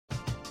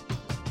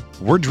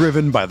We're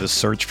driven by the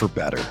search for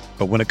better.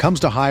 But when it comes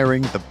to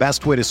hiring, the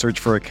best way to search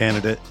for a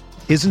candidate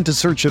isn't to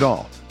search at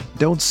all.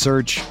 Don't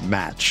search,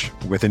 match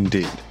with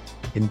Indeed.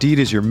 Indeed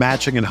is your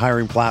matching and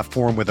hiring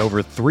platform with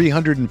over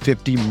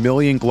 350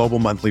 million global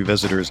monthly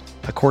visitors,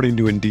 according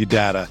to Indeed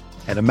data,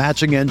 and a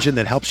matching engine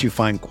that helps you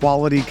find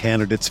quality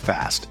candidates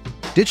fast.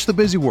 Ditch the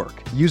busy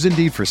work. Use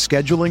Indeed for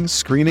scheduling,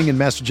 screening, and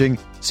messaging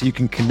so you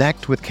can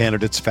connect with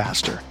candidates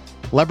faster.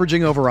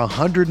 Leveraging over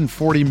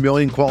 140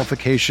 million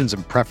qualifications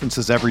and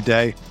preferences every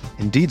day,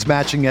 Indeed's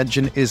matching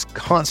engine is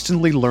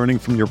constantly learning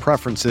from your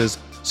preferences,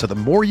 so the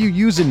more you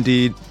use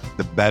Indeed,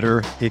 the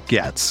better it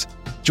gets.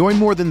 Join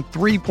more than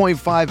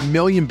 3.5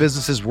 million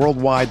businesses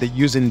worldwide that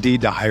use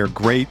Indeed to hire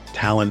great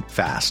talent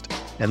fast.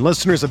 And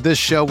listeners of this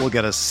show will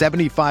get a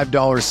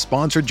 $75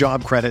 sponsored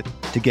job credit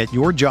to get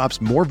your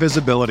jobs more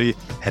visibility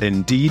at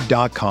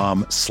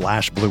Indeed.com/Blue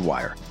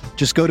Wire.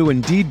 Just go to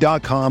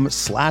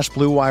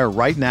Indeed.com/Blue Wire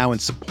right now and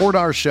support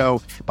our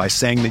show by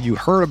saying that you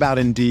heard about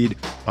Indeed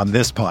on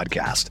this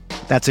podcast.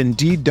 That's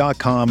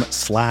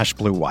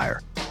Indeed.com/Blue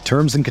Wire.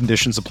 Terms and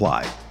conditions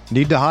apply.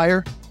 Need to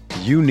hire?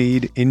 You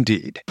need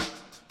Indeed.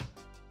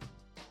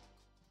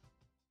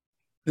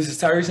 This is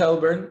Tyrese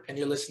Halliburton, and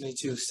you're listening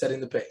to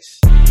Setting the Pace.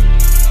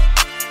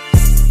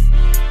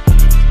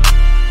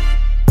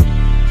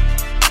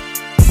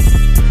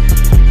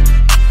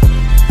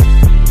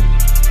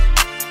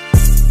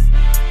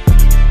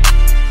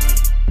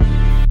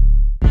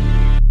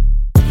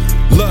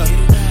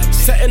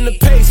 Setting the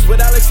pace with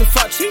Alex and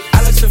Fauci.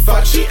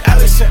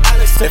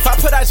 If I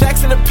put our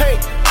jacks in the paint,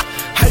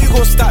 how you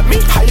gonna stop me?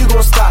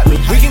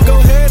 We can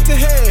go head to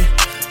head.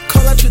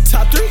 Call out your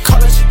top three.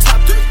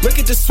 Look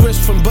at the switch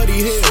from Buddy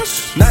Hill.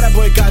 Now that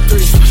boy got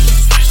three.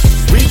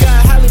 We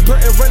got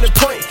Halliburton running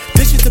point.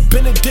 This is the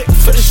Benedict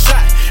for the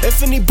shot.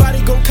 If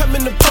anybody gon' come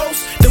in the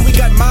post, then we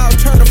got Miles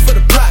Turner for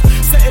the block.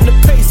 Setting the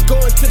pace,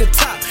 going to the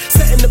top.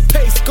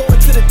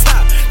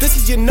 This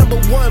is your number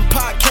one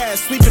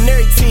podcast. Sweeping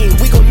every team.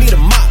 We gon' need a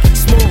mop.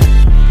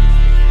 Smooth.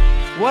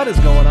 What is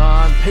going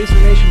on, Pacer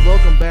Nation?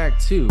 Welcome back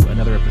to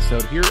another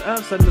episode here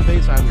of Setting the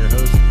Pace. I'm your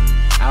host,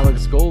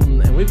 Alex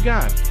Golden, and we've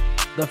got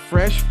the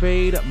fresh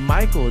fade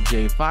Michael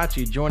J.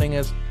 Facci joining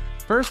us.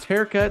 First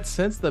haircut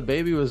since the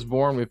baby was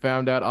born. We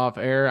found out off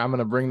air. I'm going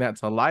to bring that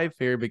to life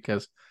here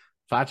because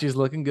Facci's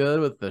looking good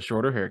with the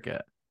shorter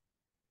haircut.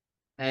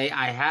 Hey,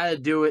 I had to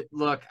do it.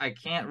 Look, I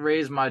can't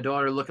raise my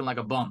daughter looking like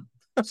a bum.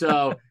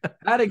 So I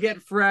had to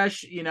get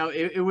fresh. You know,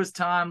 it was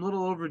time, a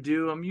little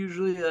overdue. I'm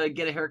usually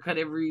get a haircut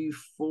every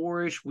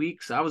 4-ish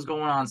weeks. I was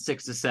going on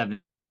 6 to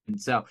 7.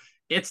 So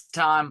it's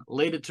time.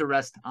 Laid it to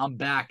rest. I'm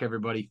back,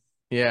 everybody.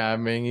 Yeah, I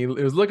mean,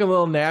 it was looking a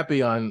little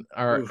nappy on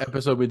our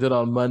episode we did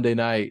on Monday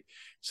night.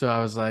 So I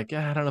was like,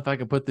 I don't know if I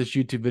can put this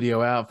YouTube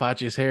video out.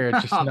 Facci's hair,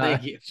 it's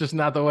just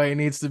not the way it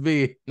needs to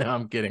be. No,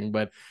 I'm kidding.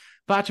 But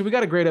Facci, we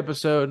got a great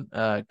episode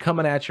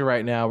coming at you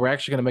right now. We're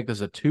actually going to make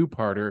this a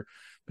two-parter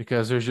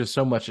because there's just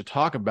so much to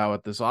talk about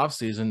with this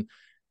offseason,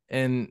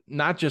 and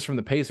not just from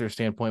the Pacers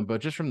standpoint,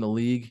 but just from the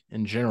league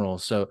in general.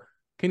 So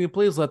can you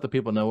please let the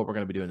people know what we're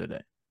going to be doing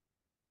today?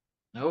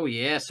 Oh,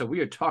 yeah. So we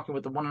are talking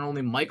with the one and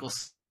only Michael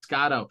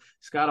Scotto.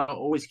 Scotto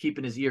always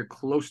keeping his ear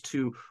close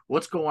to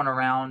what's going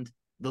around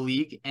the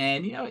league.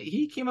 And, you know,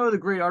 he came out with a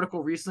great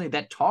article recently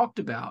that talked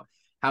about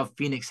how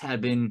Phoenix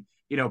had been,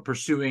 you know,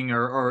 pursuing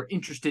or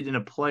interested in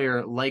a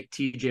player like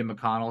TJ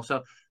McConnell.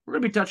 So we're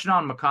going to be touching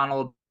on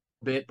McConnell a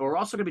bit, but we're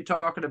also going to be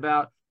talking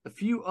about a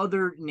few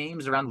other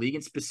names around the league,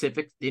 in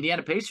specific the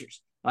Indiana Pacers.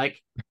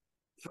 Like,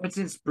 for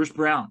instance, Bruce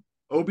Brown,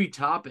 Obi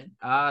Toppin,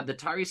 the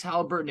Tyrese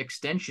Halliburton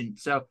extension.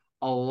 So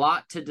a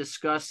lot to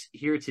discuss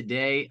here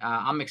today.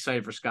 I'm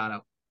excited for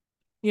Scotto.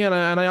 Yeah,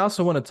 and I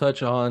also want to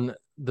touch on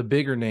the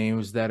bigger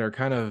names that are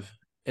kind of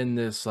in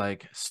this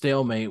like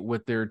stalemate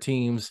with their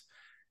teams.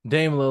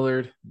 Dame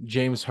Lillard,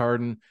 James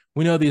Harden.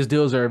 We know these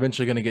deals are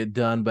eventually going to get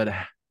done, but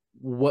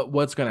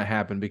what's going to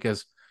happen?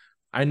 Because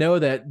I know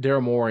that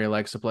Daryl Morey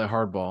likes to play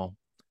hardball,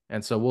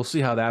 and so we'll see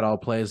how that all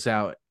plays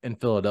out in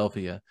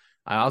Philadelphia.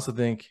 I also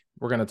think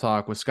we're going to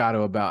talk with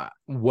Scotto about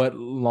what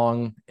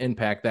long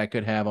impact that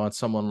could have on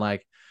someone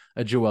like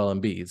a Joel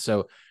Embiid.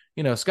 So,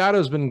 you know,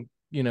 Scotto's been,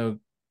 you know,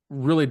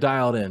 really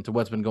dialed into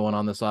what's been going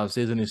on this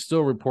offseason. He's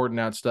still reporting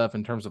out stuff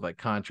in terms of like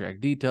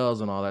contract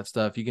details and all that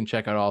stuff. You can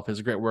check out all of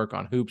his great work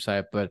on Hoops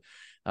Hype, but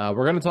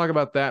we're going to talk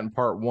about that in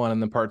part 1,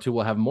 and then part 2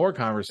 we'll have more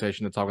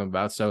conversation to talk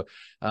about. So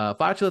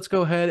Facci, let's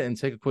go ahead and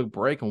take a quick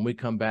break. When we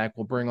come back,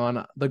 we'll bring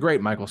on the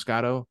great Michael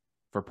Scotto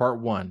for part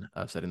 1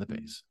 of Setting the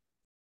Pace.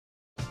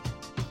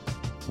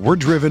 We're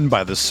driven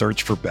by the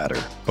search for better.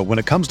 But when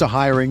it comes to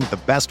hiring, the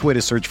best way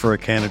to search for a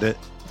candidate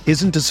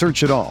isn't to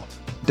search at all.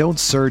 Don't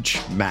search,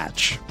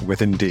 match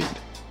with Indeed.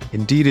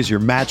 Indeed is your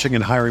matching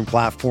and hiring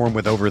platform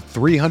with over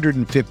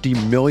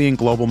 350 million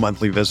global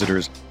monthly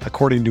visitors,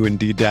 according to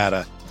Indeed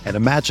data, and a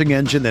matching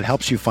engine that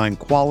helps you find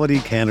quality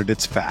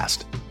candidates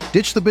fast.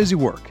 Ditch the busy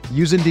work.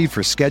 Use Indeed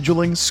for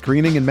scheduling,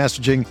 screening, and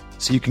messaging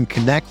so you can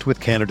connect with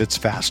candidates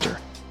faster.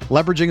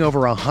 Leveraging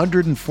over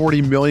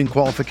 140 million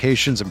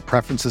qualifications and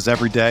preferences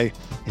every day,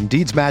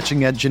 Indeed's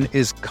matching engine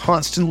is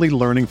constantly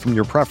learning from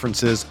your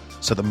preferences,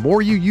 So the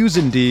more you use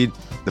Indeed,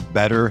 the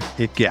better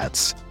it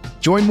gets.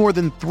 Join more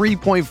than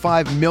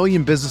 3.5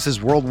 million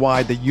businesses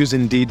worldwide that use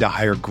Indeed to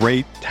hire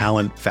great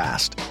talent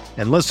fast.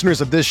 And listeners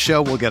of this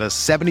show will get a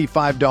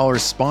 $75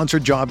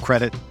 sponsored job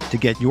credit to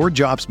get your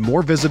jobs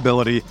more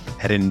visibility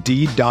at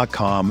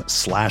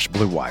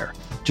Indeed.com/Blue Wire.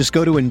 Just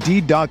go to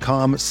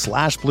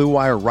Indeed.com/Blue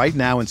Wire right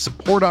now and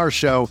support our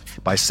show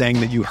by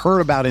saying that you heard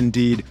about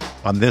Indeed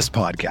on this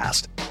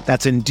podcast.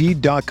 That's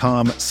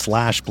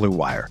Indeed.com/Blue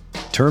Wire.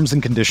 Terms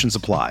and conditions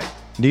apply.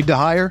 Need to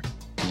hire?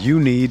 You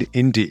need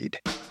Indeed.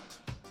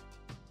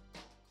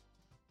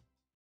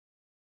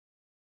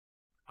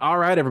 All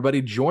right,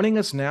 everybody, joining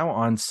us now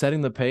on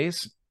Setting the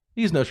Pace.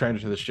 He's no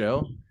stranger to the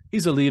show.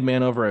 He's a lead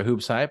man over at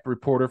Hoops Hype,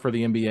 reporter for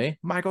the NBA,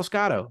 Michael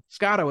Scotto.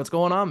 Scotto, what's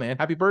going on, man?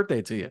 Happy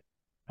birthday to you.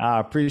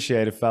 I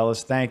appreciate it,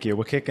 fellas. Thank you.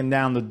 We're kicking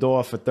down the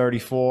door for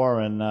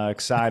 34 and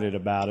excited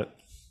about it.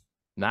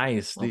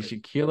 Nice. The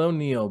Shaquille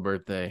O'Neal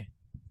birthday.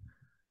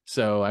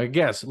 So I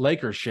guess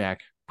Lakers Shaq.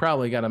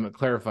 Probably got to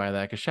clarify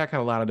that because Shaq had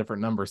a lot of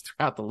different numbers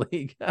throughout the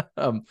league.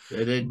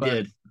 It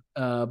did.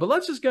 But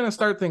let's just kind of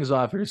start things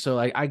off here. So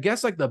I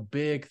guess like the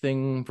big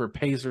thing for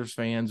Pacers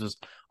fans was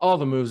all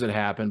the moves that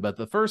happened. But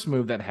the first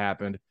move that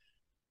happened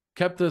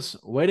kept us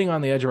waiting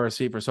on the edge of our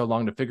seat for so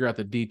long to figure out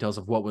the details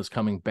of what was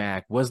coming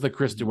back was the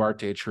Chris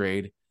Duarte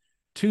trade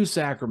to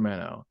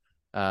Sacramento.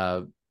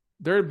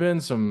 There had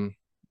been some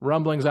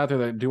rumblings out there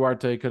that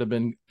Duarte could have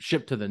been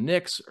shipped to the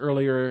Knicks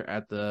earlier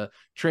at the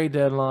trade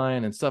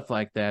deadline and stuff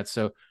like that.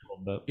 So,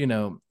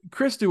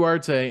 Chris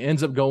Duarte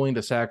ends up going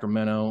to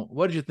Sacramento.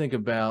 What did you think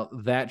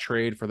about that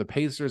trade for the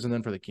Pacers and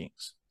then for the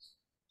Kings?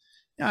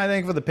 Yeah, I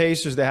think for the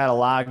Pacers, they had a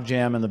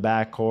logjam in the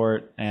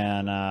backcourt.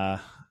 And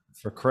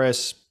for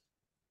Chris,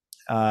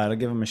 to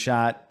give him a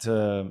shot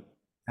to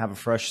have a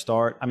fresh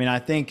start. I mean, I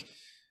think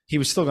he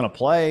was still going to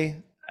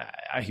play.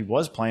 He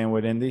was playing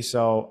with Indy.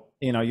 So,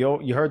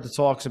 you heard the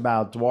talks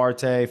about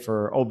Duarte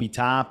for Obi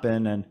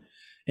Toppin, and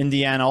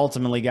Indiana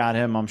ultimately got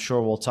him. I'm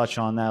sure we'll touch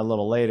on that a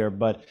little later.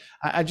 But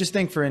I just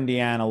think for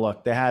Indiana,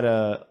 look, they had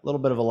a little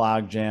bit of a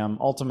logjam.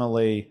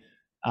 Ultimately,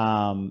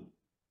 right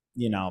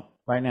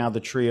now the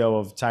trio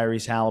of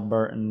Tyrese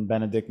Halliburton,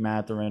 Benedict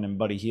Mathurin, and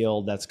Buddy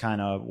Hield, that's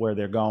kind of where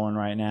they're going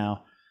right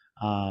now.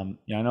 I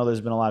know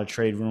there's been a lot of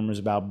trade rumors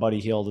about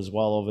Buddy Hield as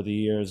well over the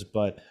years,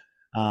 but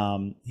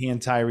he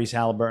and Tyrese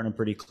Halliburton are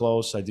pretty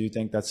close. I do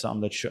think that's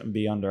something that shouldn't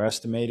be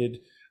underestimated.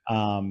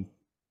 And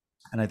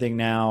I think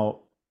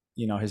now,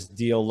 his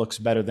deal looks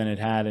better than it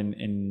had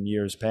in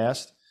years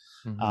past,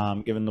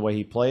 given the way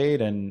he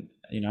played. And,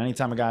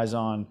 anytime a guy's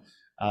on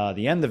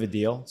the end of a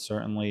deal,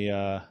 certainly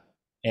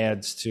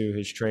adds to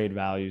his trade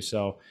value.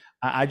 So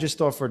I just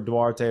thought for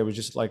Duarte, it was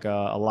just like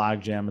a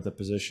logjam at the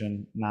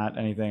position, not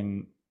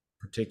anything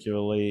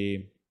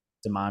particularly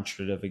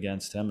demonstrative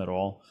against him at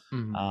all.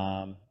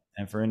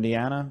 And for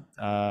Indiana,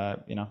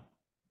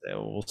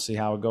 we'll see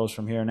how it goes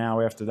from here now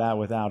after that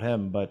without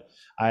him. But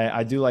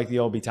I do like the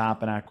Obi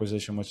Toppin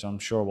acquisition, which I'm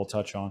sure we'll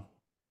touch on.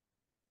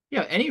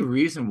 Yeah, any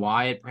reason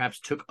why it perhaps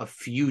took a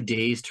few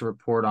days to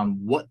report on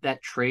what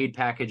that trade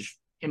package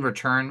in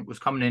return was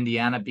coming to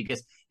Indiana?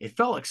 Because it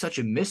felt like such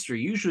a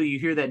mystery. Usually you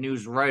hear that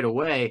news right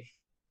away.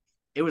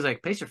 It was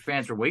like Pacer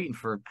fans were waiting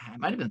for, it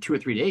might have been 2 or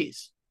 3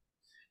 days.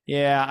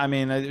 Yeah, I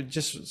mean,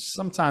 just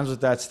sometimes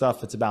with that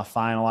stuff, it's about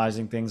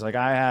finalizing things. Like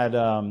I had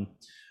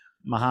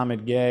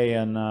Mohamed Gay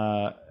and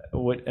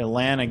with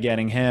Atlanta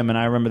getting him, and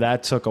I remember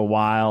that took a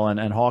while,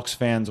 and Hawks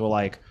fans were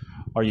like,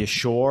 are you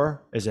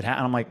sure? Is it? And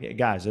I'm like,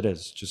 guys, it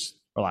is. Just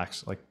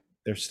relax. Like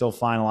they're still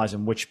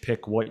finalizing which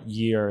pick, what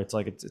year. It's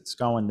like it's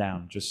going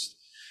down. Just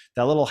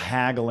that little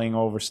haggling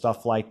over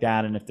stuff like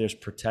that, and if there's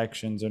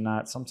protections or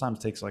not, sometimes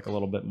takes like a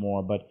little bit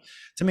more. But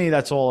to me,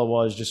 that's all it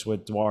was. Just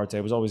with Duarte,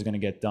 it was always going to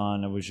get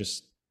done. It was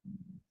just.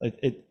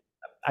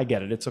 I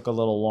get it. It took a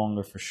little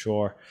longer for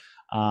sure.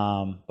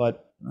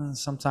 But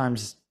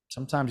sometimes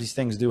these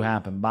things do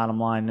happen. Bottom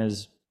line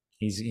is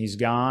he's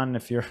gone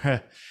if you're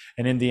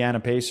an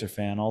Indiana Pacer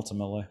fan,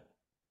 ultimately.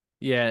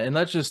 Yeah, and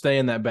let's just stay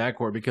in that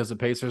backcourt because the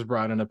Pacers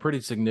brought in a pretty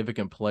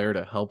significant player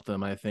to help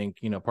them. I think,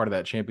 part of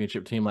that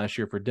championship team last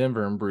year for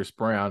Denver and Bruce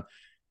Brown.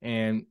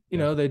 And,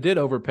 they did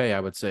overpay,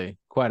 I would say,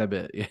 quite a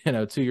bit.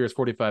 2 years,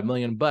 $45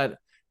 million, but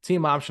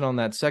team option on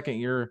that second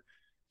year,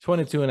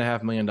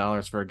 $22.5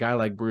 million for a guy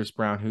like Bruce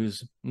Brown,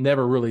 who's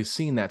never really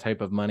seen that type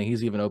of money.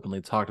 He's even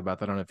openly talked about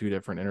that on a few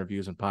different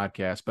interviews and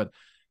podcasts. But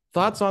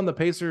thoughts on the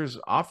Pacers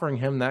offering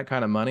him that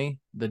kind of money,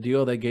 the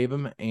deal they gave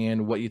him,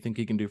 and what you think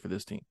he can do for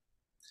this team?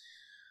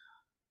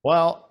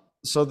 Well,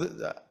 so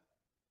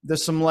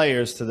there's some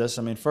layers to this.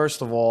 I mean,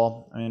 first of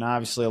all,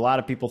 obviously a lot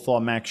of people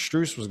thought Max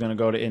Strus was going to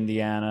go to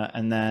Indiana.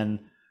 And then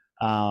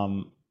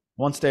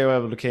once they were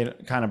able to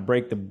kind of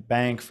break the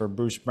bank for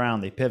Bruce Brown,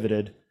 they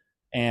pivoted.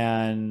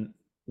 And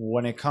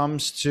when it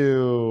comes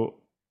to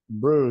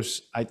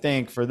Bruce, I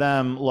think for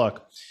them,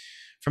 look,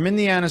 from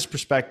Indiana's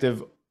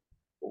perspective,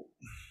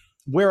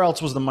 where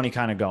else was the money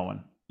kind of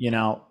going?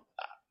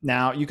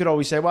 Now you could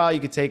always say, well, you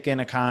could take in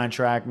a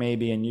contract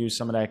maybe and use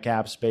some of that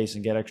cap space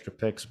and get extra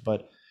picks,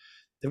 but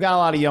they've got a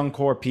lot of young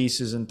core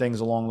pieces and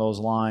things along those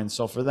lines.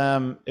 So for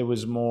them, it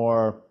was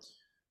more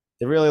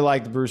They really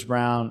liked Bruce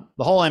Brown.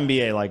 The whole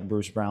NBA liked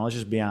Bruce Brown. Let's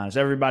just be honest.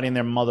 Everybody and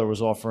their mother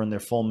was offering their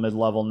full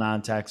mid-level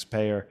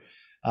non-taxpayer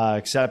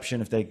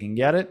exception if they can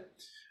get it,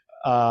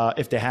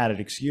 if they had it,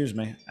 excuse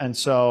me. And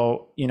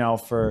so,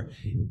 for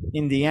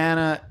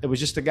Indiana, it was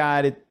just a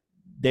guy that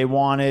they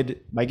wanted.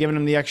 By giving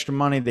him the extra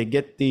money, they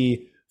get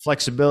the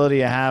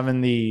flexibility of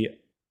having the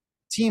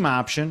team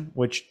option,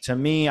 which to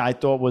me, I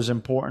thought was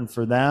important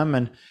for them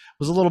and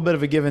was a little bit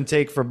of a give and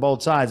take for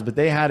both sides. But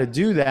they had to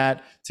do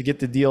that to get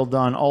the deal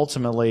done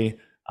ultimately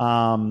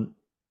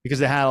because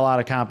they had a lot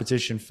of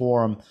competition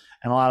for them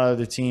and a lot of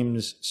other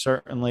teams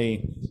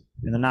certainly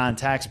in the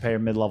non-taxpayer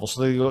mid-level.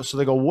 So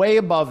they go way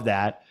above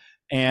that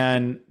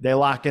and they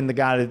lock in the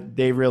guy that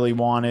they really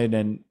wanted.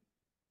 And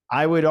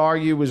I would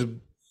argue was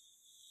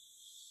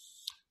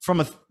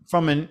from a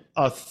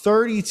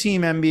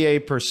 30-team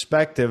NBA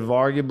perspective,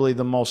 arguably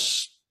the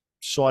most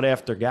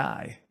sought-after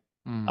guy.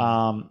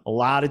 A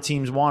lot of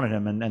teams wanted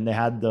him, and they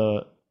had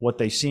what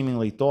they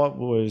seemingly thought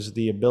was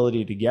the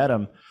ability to get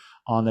him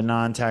on the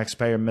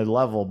non-taxpayer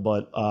mid-level.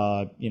 But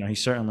he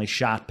certainly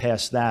shot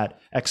past that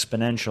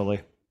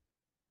exponentially.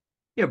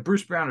 Yeah,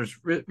 Bruce Brown was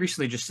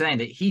recently just saying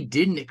that he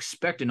didn't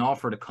expect an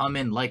offer to come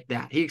in like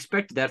that. He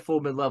expected that full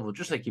mid-level,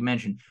 just like you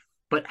mentioned.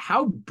 But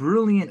how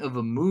brilliant of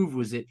a move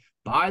was it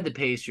by the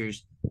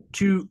Pacers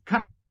to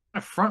kind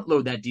of front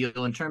load that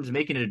deal in terms of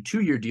making it a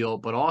 2-year deal,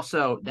 but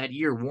also that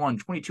year one,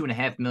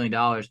 $22.5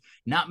 million.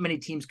 Not many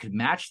teams could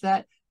match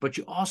that, but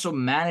you also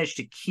managed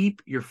to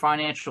keep your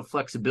financial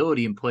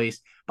flexibility in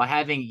place by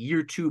having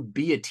year 2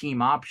 be a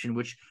team option,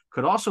 which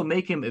could also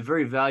make him a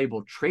very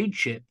valuable trade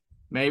chip.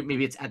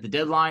 Maybe it's at the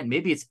deadline,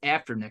 maybe it's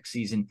after next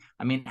season.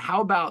 I mean, how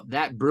about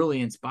that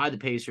brilliance by the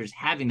Pacers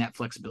having that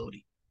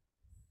flexibility?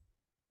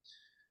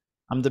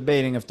 I'm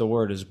debating if the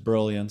word is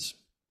brilliance.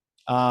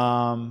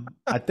 I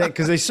think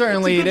because they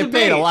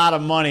paid a lot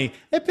of money.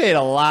 They paid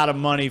a lot of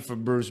money for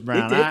Bruce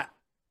Brown.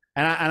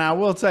 I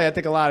will tell you, I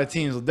think a lot of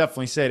teams will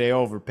definitely say they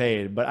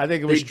overpaid, but I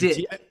think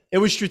it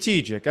was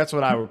strategic. That's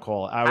what I would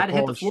call it. I would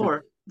hit the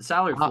floor, the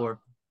salary floor.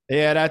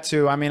 Yeah, that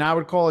too. I mean, I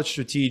would call it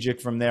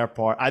strategic from their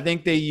part. I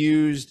think they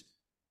used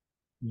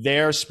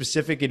their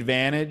specific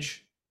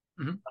advantage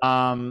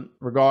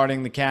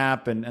regarding the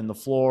cap and the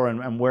floor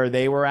and where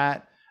they were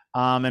at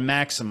and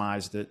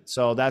maximized it.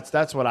 So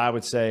that's what I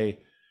would say,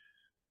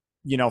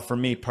 for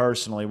me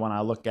personally when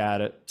I look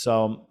at it.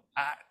 So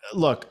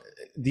look,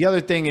 the other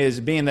thing is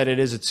being that it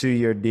is a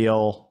 2-year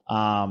deal,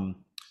 by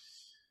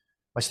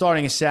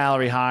starting a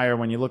salary higher,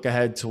 when you look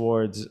ahead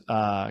towards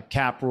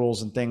cap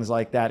rules and things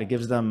like that, it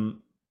gives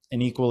them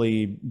an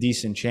equally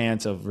decent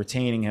chance of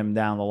retaining him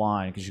down the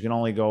line because you can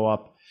only go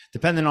up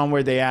depending on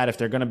where they at, if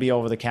they're going to be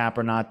over the cap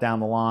or not down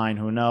the line.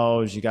 Who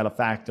knows? You got to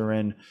factor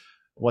in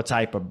what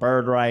type of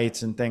bird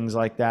rights and things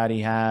like that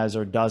he has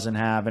or doesn't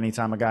have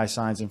anytime a guy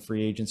signs in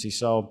free agency.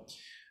 So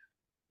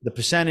the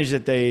percentage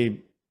that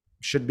they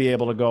should be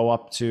able to go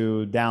up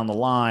to down the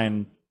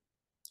line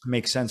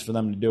makes sense for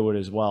them to do it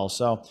as well.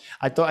 So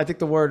I think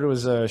the word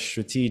was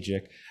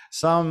strategic.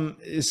 Some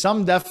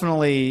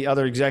definitely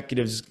other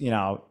executives,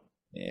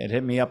 it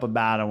hit me up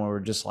about it when we were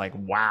just like,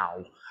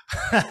 wow,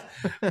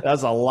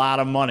 that's a lot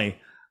of money.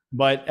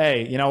 But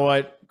hey, you know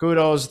what?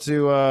 Kudos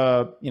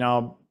to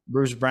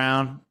Bruce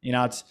Brown.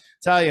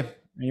 Tell you,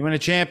 when you win a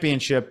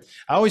championship,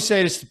 I always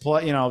say this to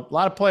play. A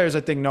lot of players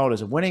I think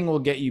notice winning will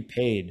get you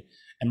paid,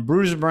 and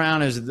Bruce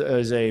Brown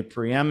is a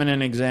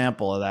preeminent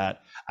example of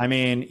that. I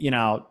mean,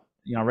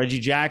 Reggie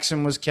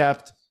Jackson was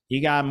kept.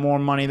 He got more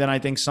money than I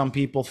think some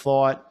people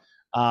thought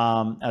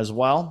as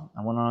well.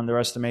 I wouldn't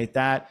underestimate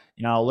that.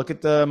 Look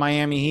at the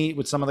Miami Heat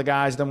with some of the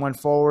guys that went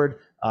forward.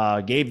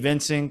 Gabe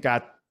Vincent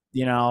got,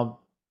 the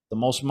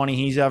most money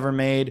he's ever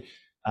made.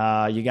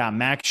 You got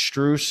Max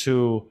Strus,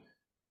 who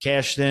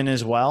cashed in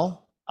as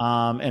well,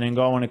 and then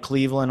going to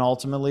Cleveland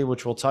ultimately,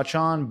 which we'll touch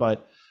on.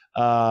 But,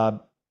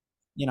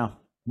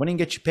 winning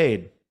gets you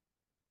paid.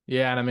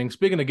 Yeah, and I mean,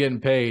 speaking of getting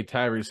paid,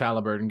 Tyrese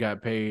Halliburton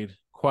got paid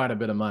quite a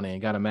bit of money.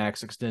 Got a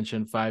max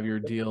extension, 5-year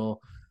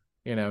deal,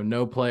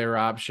 no player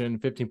option,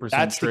 15%.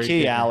 That's the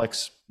key,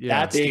 Alex.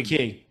 Yeah, that's the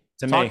key.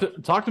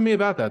 Talk to me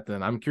about that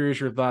then. I'm curious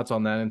your thoughts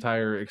on that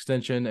entire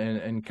extension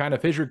and kind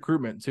of his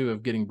recruitment too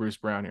of getting Bruce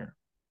Brown here.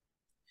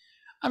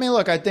 I mean,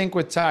 look, I think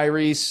with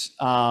Tyrese,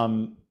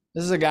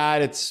 this is a guy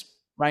that's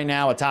right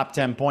now a top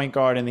 10 point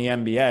guard in the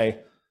NBA.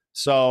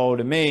 So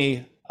to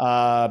me,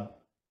 that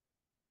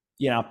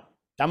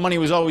money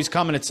was always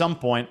coming at some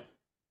point.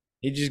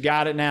 He just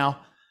got it now.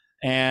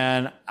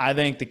 And I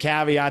think the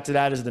caveat to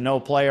that is the no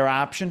player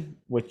option,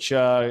 which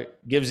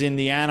gives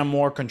Indiana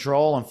more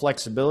control and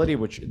flexibility,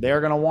 which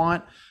they're going to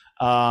want.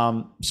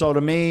 So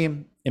to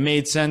me, it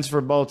made sense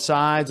for both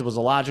sides. It was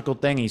a logical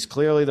thing. He's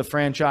clearly the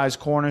franchise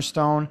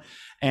cornerstone.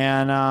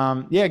 And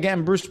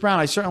again, Bruce Brown,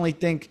 I certainly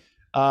think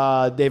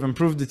they've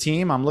improved the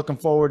team. I'm looking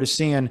forward to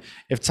seeing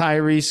if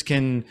Tyrese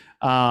can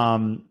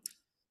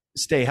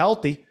stay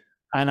healthy.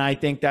 And I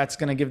think that's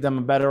going to give them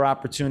a better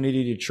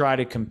opportunity to try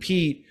to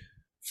compete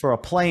for a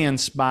play-in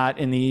spot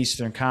in the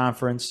Eastern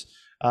Conference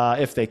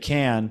if they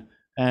can.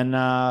 And,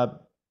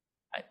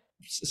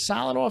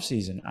 solid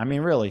offseason. I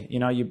mean, really,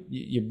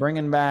 you're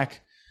bringing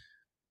back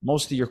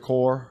most of your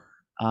core.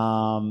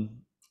 And,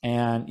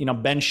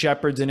 Ben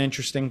Shepherd's an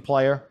interesting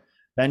player.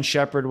 Ben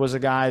Shepherd was a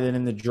guy that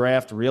in the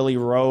draft really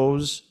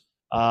rose.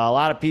 A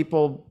lot of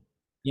people,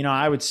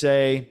 I would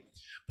say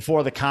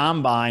before the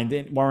combine,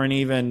 they weren't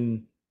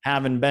even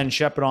having Ben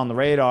Shepherd on the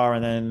radar,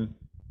 and then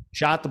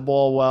shot the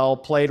ball well,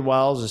 played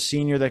well as a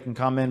senior that can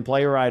come in,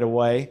 play right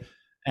away.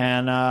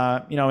 And,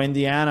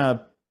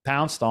 Indiana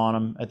pounced on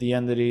him at the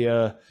end of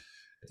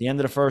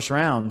the first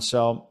round.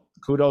 So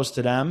kudos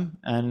to them.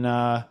 And,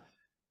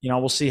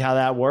 we'll see how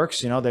that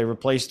works. They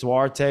replaced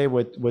Duarte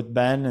with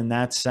Ben in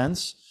that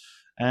sense.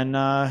 And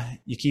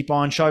you keep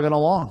on chugging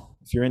along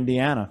if you're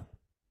Indiana.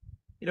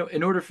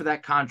 In order for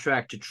that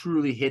contract to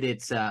truly hit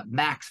its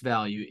max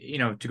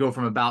value, to go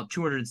from about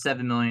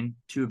 $207 million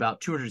to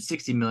about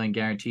 $260 million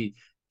guaranteed,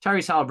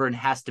 Tyrese Haliburton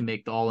has to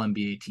make the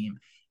All-NBA team.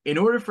 In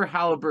order for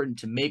Haliburton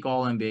to make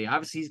All-NBA,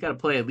 obviously he's got to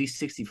play at least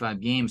 65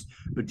 games,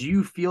 but do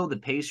you feel the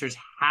Pacers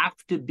have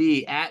to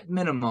be, at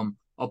minimum,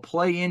 a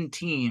play-in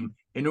team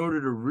in order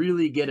to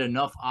really get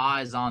enough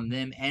eyes on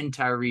them and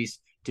Tyrese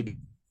to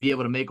be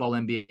able to make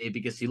All-NBA?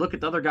 Because you look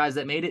at the other guys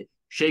that made it,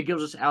 Shai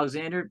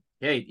Gilgeous-Alexander,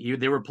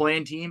 they were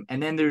playing team,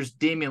 and then there's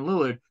Damian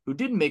Lillard, who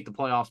didn't make the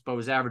playoffs but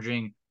was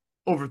averaging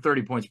over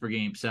 30 points per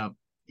game. So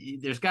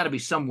there's got to be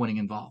some winning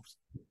involved.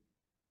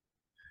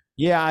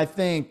 Yeah, I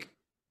think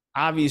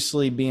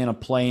obviously being a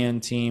play-in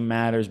team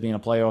matters, being a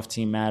playoff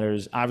team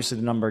matters. Obviously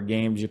the number of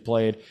games you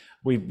played.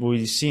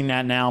 We've seen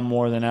that now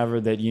more than ever,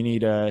 that you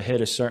need to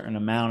hit a certain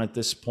amount at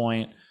this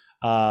point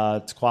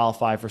to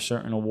qualify for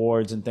certain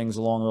awards and things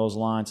along those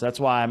lines. So that's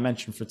why I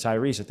mentioned for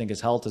Tyrese, I think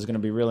his health is going to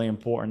be really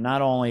important,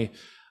 not only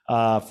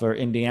for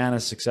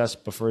Indiana's success,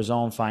 but for his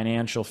own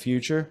financial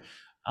future.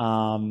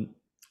 And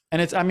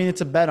it's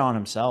a bet on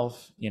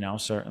himself,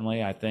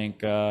 certainly. I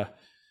think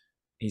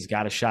he's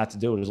got a shot to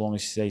do it as long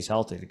as he stays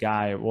healthy. The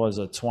guy was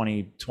a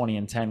 20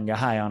 and 10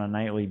 guy on a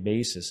nightly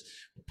basis,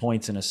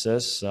 points and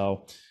assists.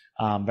 So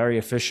very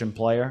efficient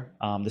player.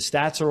 The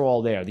stats are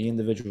all there. The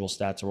individual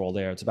stats are all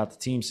there. It's about the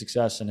team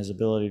success and his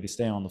ability to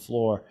stay on the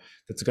floor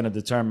that's going to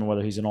determine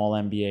whether he's an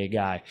All-NBA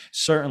guy.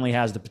 Certainly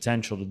has the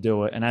potential to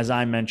do it. And as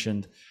I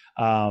mentioned,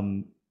 top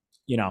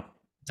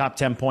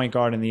 10 point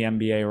guard in the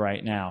NBA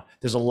right now.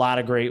 There's a lot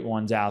of great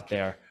ones out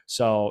there.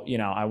 So,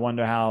 I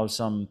wonder how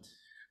some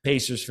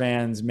Pacers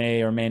fans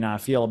may or may not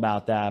feel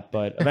about that,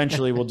 but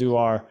eventually we'll do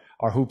our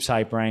hoops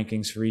hype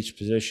rankings for each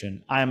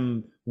position.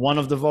 I'm one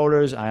of the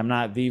voters. I am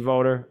not the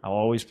voter. I'll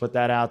always put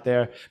that out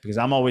there because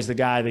I'm always the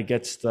guy that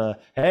gets the,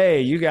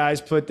 hey, you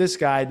guys put this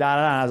guy, da,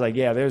 da, da. I was like,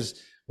 yeah,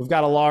 we've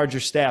got a larger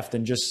staff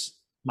than just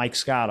Mike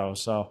Scotto.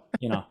 So,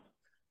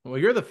 Well,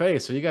 you're the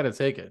face, so you got to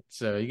take it.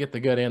 So you get the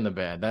good and the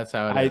bad. That's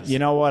how it is. You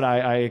know what?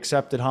 I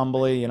accept it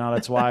humbly.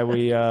 That's why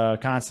we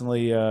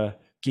constantly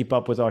keep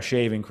up with our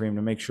shaving cream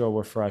to make sure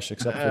we're fresh,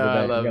 except for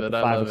today. We got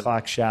the 5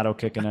 o'clock shadow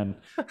kicking in.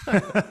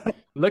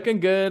 Looking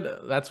good.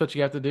 That's what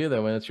you have to do,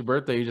 though. When it's your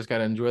birthday, you just got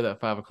to enjoy that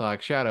 5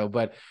 o'clock shadow.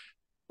 But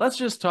let's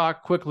just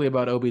talk quickly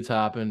about Obi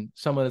Toppin,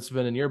 someone that's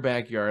been in your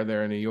backyard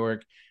there in New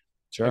York.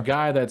 Sure. A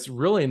guy that's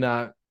really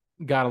not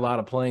got a lot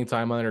of playing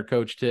time under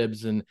Coach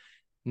Tibbs, and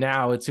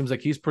now it seems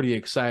like he's pretty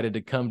excited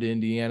to come to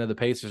Indiana. The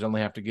Pacers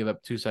only have to give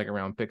up 2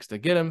 second-round picks to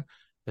get him.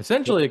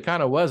 Essentially, it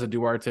kind of was a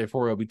Duarte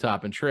for Obi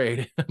Toppin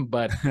trade,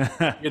 but,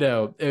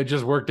 it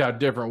just worked out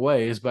different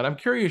ways. But I'm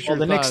curious your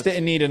the thoughts. Knicks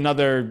didn't need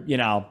another,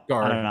 guard.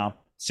 I don't know,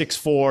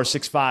 6'4",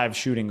 6'5"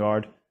 shooting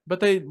guard.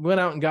 But they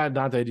went out and got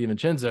Dante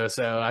DiVincenzo,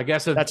 so I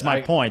guess that's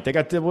my point. They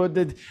got you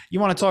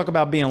want to talk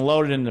about being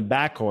loaded in the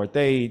backcourt.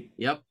 I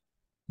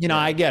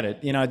get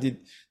it.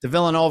 The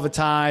Villanova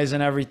ties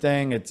and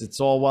everything. It's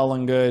all well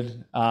and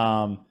good.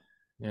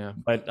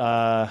 But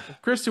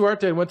if Chris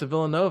Duarte went to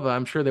Villanova,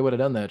 I'm sure they would have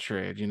done that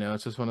trade.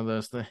 It's just one of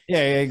those things. Yeah,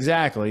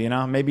 exactly.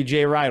 Maybe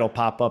Jay Wright will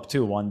pop up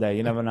too one day.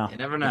 You never know. You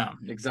never know.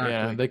 Exactly.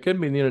 Yeah, they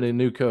could be needed a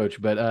new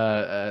coach, but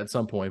at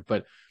some point.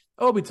 But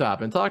Obi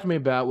Toppin, talk to me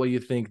about what you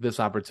think this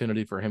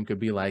opportunity for him could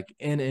be like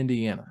in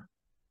Indiana.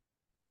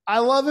 I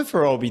love it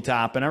for Obi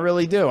Toppin. I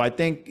really do. I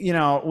think,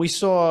 we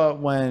saw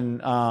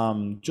when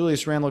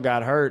Julius Randle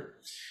got hurt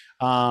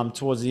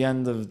towards the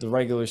end of the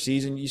regular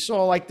season, you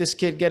saw this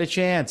kid get a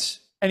chance.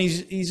 And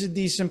he's a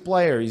decent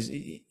player.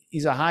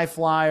 He's a high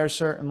flyer,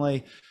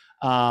 certainly.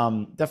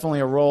 Definitely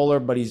a roller,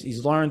 but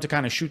he's learned to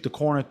kind of shoot the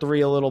corner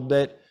three a little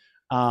bit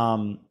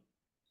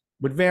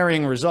with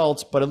varying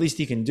results, but at least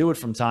he can do it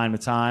from time to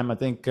time. I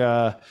think,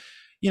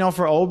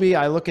 for Obi,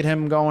 I look at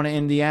him going to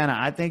Indiana.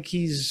 I think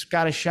he's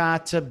got a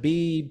shot to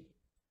be,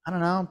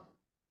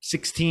 16-7.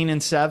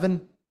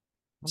 Okay.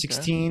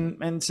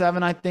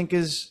 16-7, I think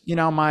is,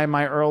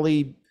 my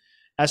early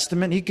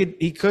estimate.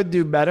 He could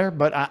do better,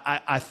 but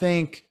I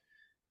think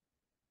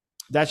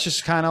that's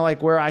just kind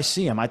of where I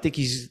see him. I think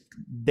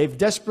they've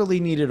desperately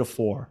needed a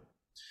 4,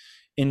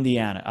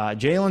 Indiana.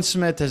 Jalen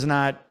Smith has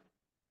not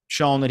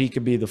shown that he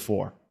could be the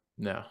 4.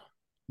 No,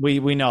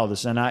 we know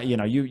this, and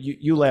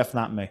you laugh,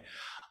 not me.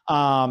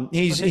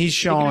 He's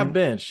shown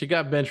he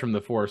got benched from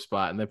the 4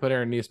 spot, and they put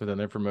Aaron Nesmith in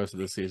there for most of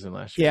the season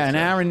last year. Yeah, and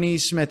Aaron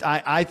Nesmith,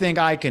 I think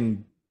I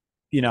can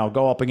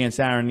go up against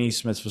Aaron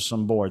Nesmith for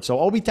some board. So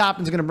Obi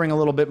Toppin's going to bring a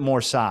little bit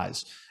more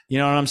size. You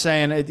know what I'm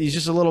saying? He's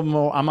just a little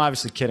more. I'm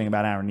obviously kidding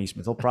about Aaron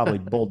Nesmith. He'll probably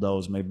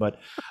bulldoze me. But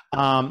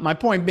my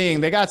point being,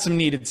 they got some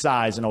needed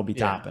size in Obi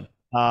Toppin.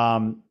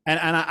 And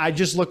I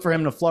just look for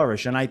him to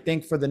flourish. And I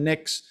think for the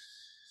Knicks,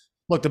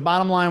 look, the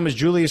bottom line was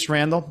Julius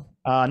Randle.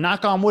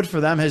 Knock on wood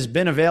for them, has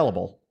been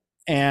available.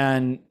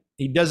 And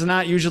he does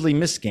not usually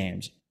miss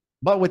games.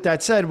 But with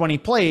that said, when he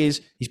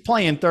plays, he's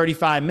playing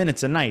 35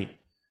 minutes a night.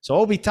 So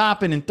Obi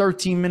Toppin in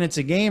 13 minutes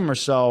a game or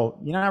so,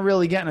 you're not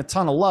really getting a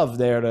ton of love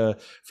there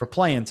for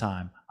playing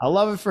time. I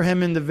love it for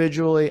him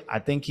individually. I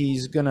think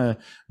he's going to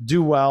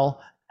do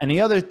well. And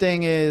the other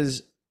thing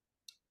is,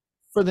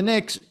 for the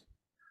Knicks,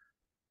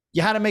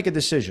 you had to make a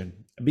decision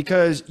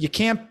because you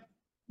can't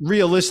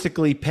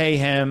realistically pay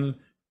him.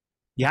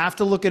 You have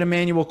to look at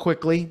Emmanuel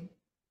quickly.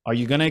 Are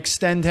you going to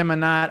extend him or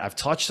not? I've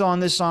touched on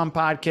this on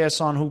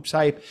podcasts on Hoops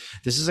Hype.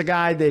 This is a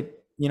guy that,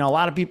 a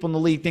lot of people in the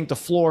league think the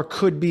floor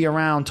could be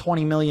around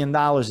 $20 million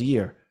a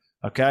year.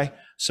 Okay.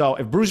 So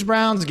if Bruce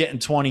Brown's getting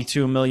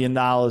 $22 million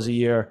a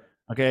year,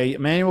 okay,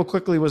 Emmanuel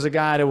quickly was a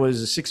guy that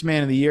was a 6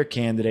 man of the year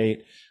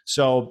candidate.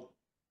 So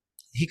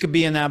he could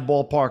be in that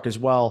ballpark as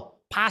well,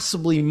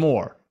 possibly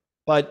more,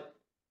 but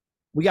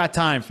we got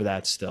time for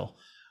that still.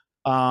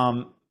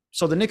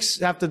 So the Knicks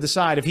have to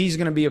decide if he's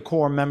going to be a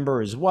core member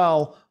as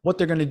well, what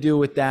they're going to do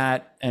with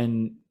that.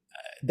 And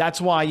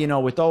that's why,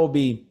 with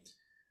Obi,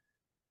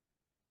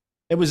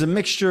 it was a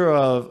mixture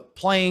of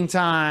playing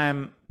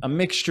time, a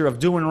mixture of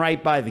doing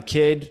right by the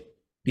kid,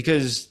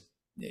 because,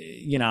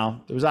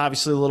 there was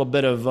obviously a little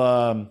bit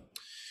of,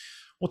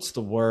 what's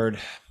the word?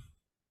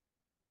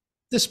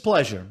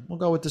 Displeasure. We'll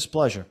go with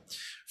displeasure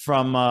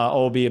from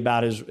Obi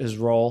about his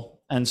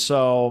role. And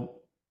so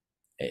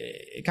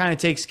it kind of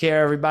takes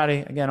care of everybody.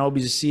 Again,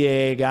 Obi's a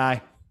CAA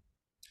guy.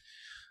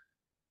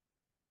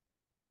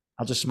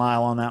 I'll just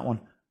smile on that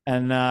one.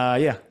 And,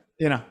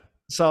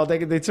 so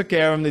they took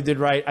care of him. They did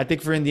right. I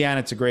think for Indiana,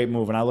 it's a great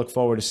move, and I look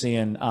forward to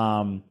seeing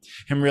him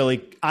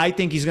really. I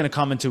think he's going to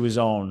come into his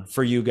own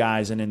for you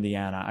guys in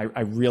Indiana.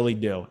 I really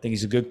do. I think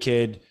he's a good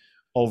kid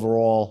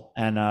overall,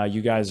 and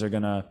you guys are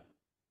going to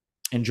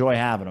enjoy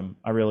having him.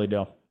 I really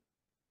do.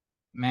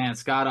 Man,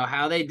 Scotto,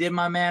 how they did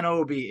my man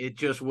Obi, it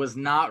just was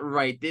not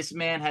right. This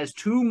man has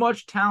too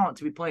much talent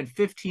to be playing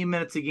 15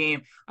 minutes a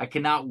game. I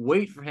cannot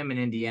wait for him in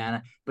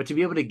Indiana, but to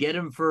be able to get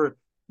him for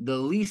the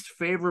least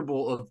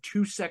favorable of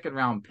 2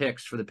 second-round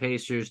picks for the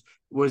Pacers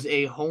was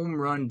a home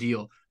run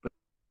deal.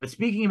 But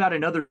speaking about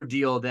another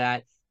deal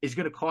that is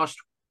going to cost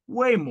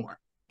way more,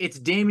 it's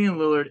Damian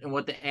Lillard and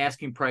what the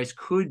asking price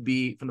could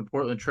be from the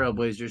Portland Trail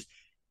Blazers.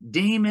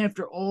 Dame,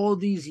 after all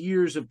these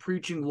years of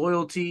preaching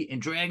loyalty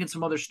and dragging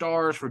some other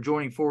stars for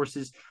joining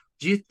forces,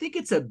 do you think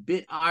it's a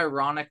bit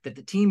ironic that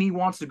the team he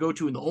wants to go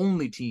to, and the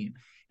only team,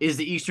 is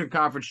the Eastern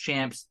Conference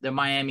champs, the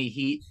Miami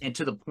Heat, and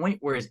to the point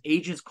where his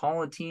agent's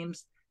calling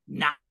teams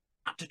not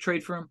to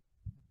trade for him?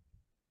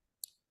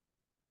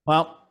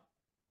 Well,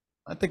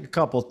 I think a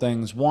couple of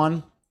things.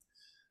 One,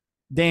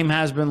 Dame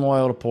has been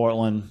loyal to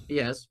Portland.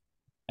 Yes.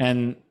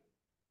 And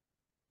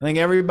I think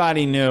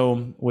everybody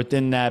knew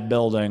within that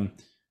building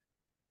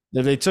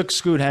that if they took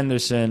Scoot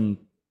Henderson,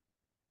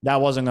 that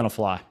wasn't going to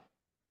fly.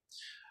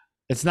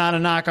 It's not a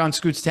knock on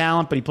Scoot's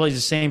talent, but he plays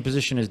the same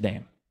position as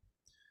Dame.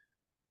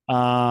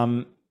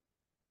 I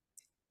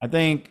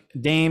think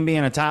Dame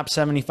being a top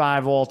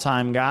 75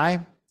 all-time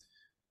guy,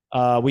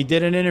 we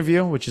did an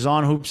interview, which is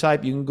on Hoops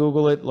Hype. You can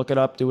Google it, look it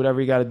up, do whatever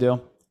you got to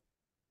do.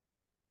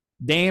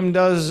 Dame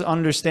does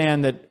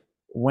understand that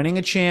winning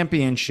a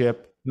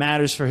championship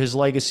matters for his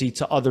legacy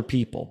to other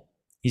people.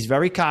 He's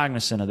very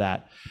cognizant of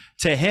that.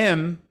 To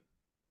him,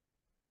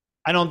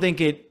 I don't think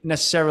it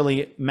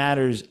necessarily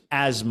matters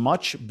as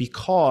much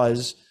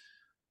because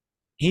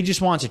he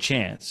just wants a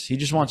chance. He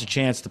just wants a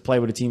chance to play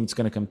with a team that's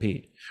going to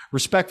compete.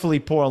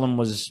 Respectfully, Portland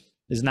is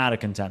not a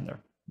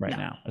contender right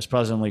now, as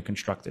presently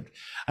constructed.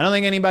 I don't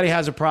think anybody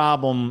has a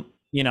problem.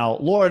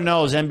 Lord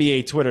knows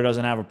NBA Twitter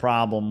doesn't have a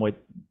problem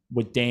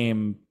with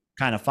Dame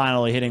kind of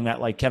finally hitting that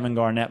like Kevin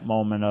Garnett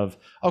moment of,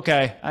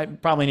 okay, I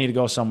probably need to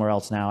go somewhere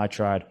else now. I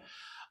tried.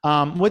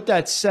 With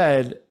that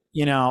said,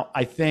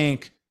 I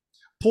think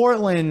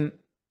Portland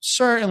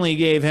certainly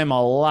gave him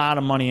a lot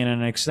of money in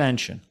an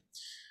extension.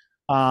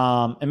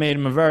 And made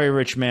him a very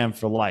rich man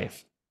for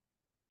life.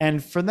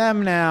 And for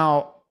them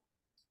now,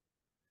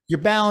 you're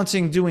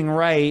balancing doing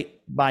right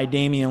by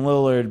Damian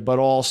Lillard, but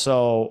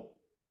also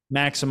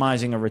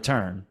maximizing a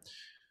return.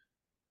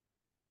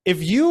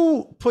 If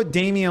you put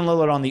Damian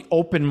Lillard on the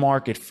open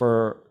market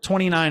for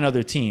 29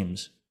 other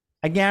teams,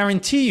 I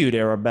guarantee you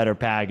there are better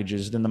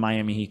packages than the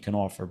Miami Heat can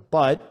offer.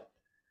 But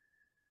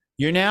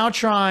you're now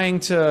trying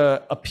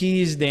to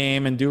appease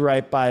Dame and do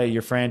right by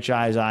your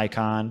franchise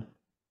icon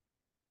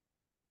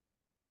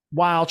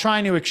while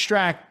trying to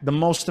extract the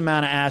most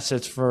amount of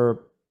assets from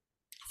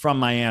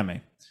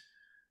Miami.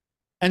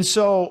 And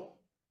so,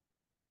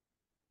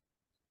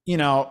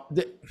 I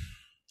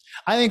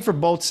think for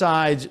both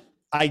sides,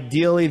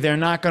 ideally, they're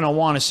not going to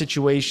want a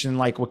situation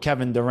like what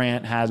Kevin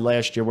Durant had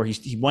last year, where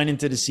he went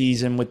into the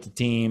season with the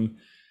team,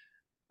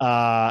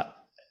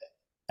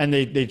 and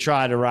they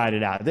try to ride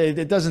it out.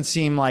 It doesn't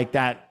seem like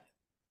that.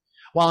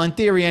 While in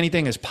theory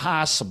anything is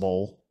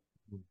possible,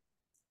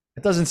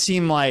 it doesn't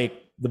seem like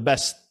the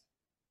best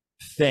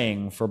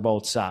thing for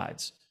both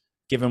sides,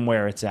 given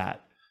where it's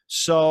at.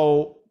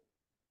 So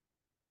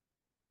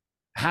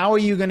how are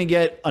you going to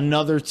get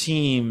another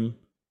team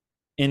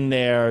in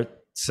there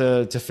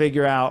to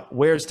figure out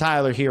where's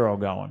Tyler Hero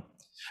going?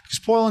 Because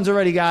Portland's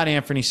already got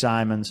Anthony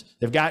Simons.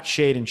 They've got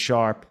Shaedon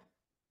Sharp.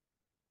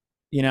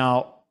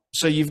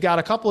 So you've got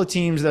a couple of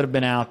teams that have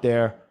been out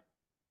there.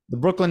 The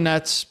Brooklyn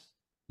Nets.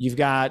 You've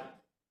got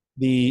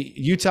the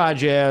Utah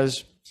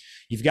Jazz.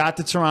 You've got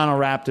the Toronto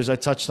Raptors. I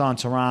touched on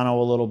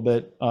Toronto a little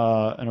bit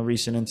in a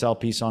recent intel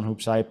piece on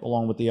Hoops Hype,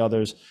 along with the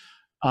others.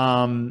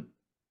 And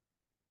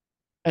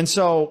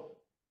so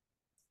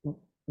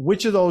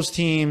which of those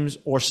teams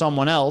or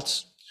someone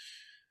else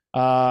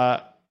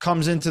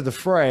comes into the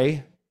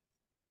fray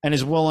and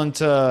is willing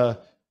to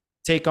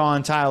take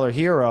on Tyler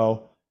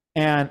Hero?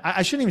 And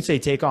I shouldn't even say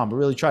take on, but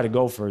really try to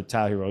go for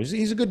Tyler Hero.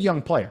 He's a good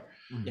young player.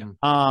 Yeah.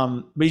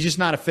 But he's just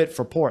not a fit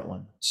for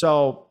Portland.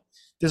 So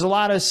there's a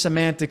lot of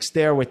semantics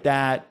there with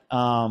that.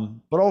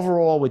 But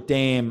overall with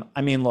Dame,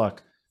 I mean,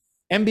 look,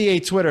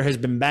 NBA Twitter has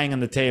been banging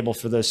the table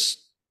for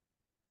this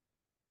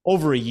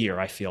over a year,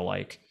 I feel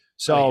like.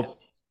 So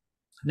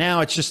now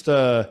it's just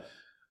a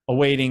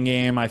waiting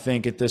game, I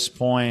think, at this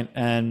point.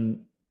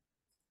 And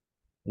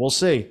we'll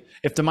see.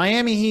 If the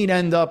Miami Heat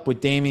end up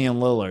with Damian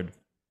Lillard,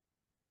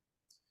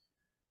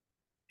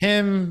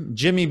 him,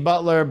 Jimmy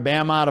Butler,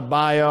 Bam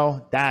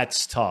Adebayo,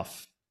 that's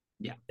tough.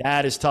 Yeah.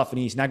 That is tough in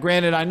the East. Now,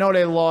 granted, I know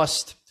they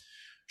lost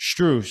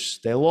Strus.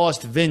 They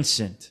lost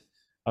Vincent.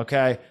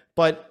 Okay?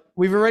 But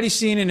we've already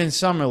seen it in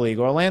Summer League.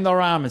 Orlando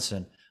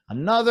Robinson,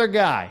 another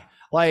guy.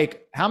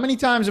 Like, how many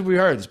times have we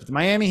heard this? But the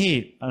Miami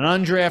Heat, an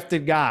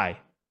undrafted guy.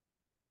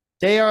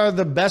 They are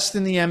the best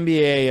in the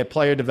NBA at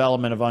player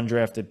development of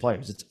undrafted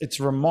players. It's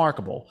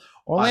remarkable.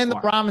 Orlando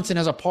Robinson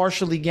has a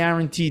partially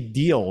guaranteed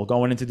deal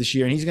going into this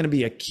year, and he's going to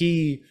be a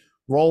key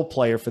role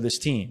player for this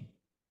team.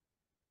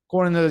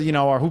 According to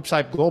our Hoops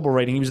Hype Global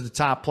rating, he was the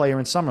top player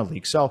in Summer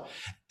League. So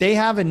they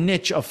have a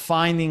niche of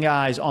finding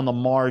guys on the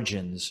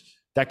margins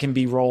that can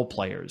be role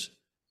players.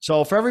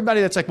 So for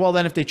everybody that's like, well,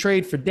 then if they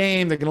trade for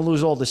Dame, they're going to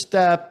lose all the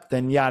step,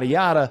 then yada,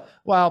 yada.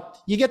 Well,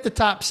 you get the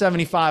top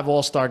 75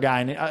 all-star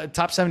guy,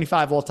 top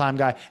 75 all-time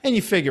guy, and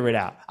you figure it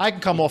out. I can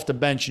come off the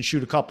bench and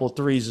shoot a couple of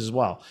threes as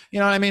well. You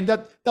know what I mean?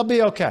 They'll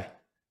be okay.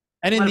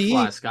 And in the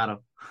East,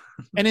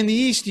 and in the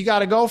East, you got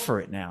to go for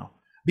it now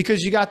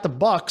because you got the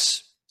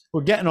Bucks who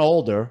are getting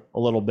older a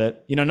little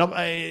bit.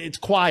 It's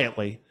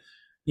quietly.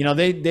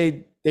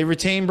 They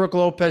retain Brook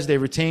Lopez, they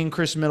retain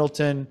Chris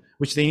Middleton,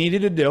 which they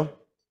needed to do.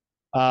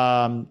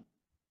 And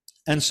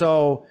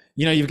so,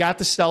 you've got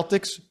the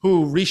Celtics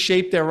who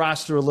reshaped their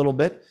roster a little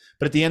bit,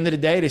 but at the end of the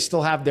day, they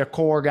still have their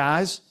core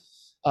guys,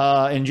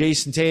 and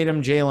Jason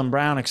Tatum, Jaylen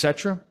Brown,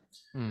 etc.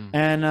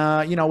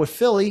 And, with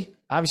Philly,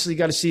 obviously you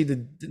got to see the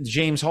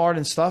James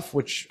Harden stuff,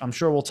 which I'm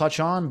sure we'll touch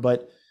on,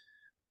 but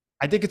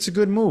I think it's a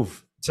good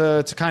move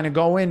to kind of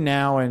go in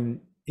now.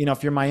 And,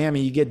 if you're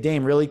Miami, you get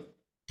Dame, really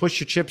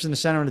push your chips in the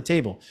center of the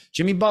table.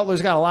 Jimmy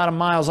Butler's got a lot of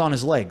miles on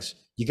his legs.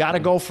 You got to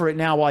go for it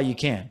now while you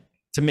can.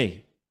 To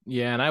me.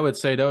 Yeah, and I would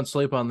say don't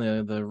sleep on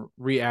the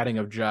re-adding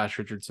of Josh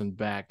Richardson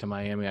back to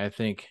Miami. I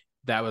think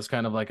that was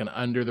kind of like an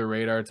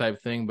under-the-radar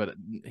type thing, but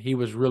he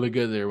was really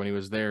good there when he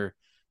was there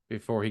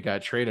before he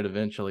got traded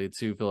eventually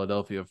to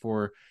Philadelphia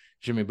for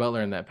Jimmy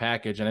Butler in that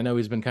package. And I know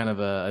he's been kind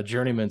of a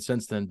journeyman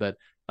since then, but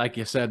like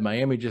you said,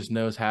 Miami just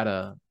knows how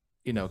to,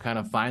 kind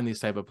of find these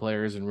type of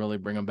players and really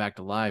bring them back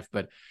to life.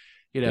 But,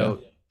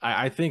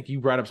 I think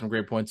you brought up some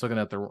great points looking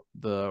at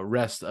the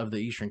rest of the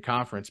Eastern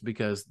Conference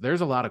because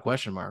there's a lot of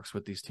question marks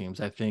with these teams.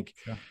 I think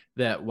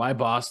that why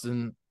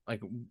Boston,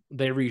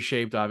 they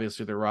reshaped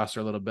obviously their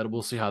roster a little bit.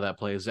 We'll see how that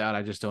plays out.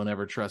 I just don't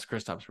ever trust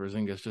Kristaps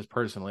Porzingis just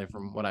personally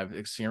from what I've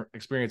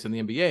experienced in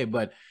the NBA.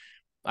 But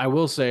I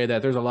will say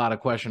that there's a lot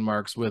of question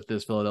marks with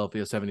this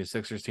Philadelphia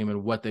 76ers team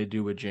and what they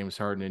do with James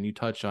Harden. And you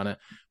touched on it.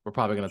 We're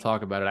probably going to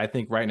talk about it. I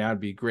think right now it'd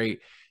be great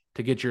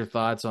to get your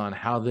thoughts on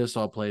how this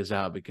all plays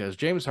out because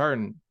James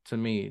Harden, to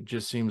me,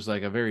 just seems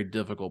like a very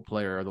difficult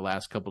player over the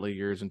last couple of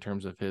years in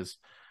terms of his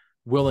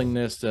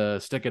willingness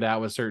to stick it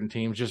out with certain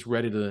teams, just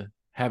ready to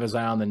have his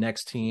eye on the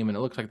next team. And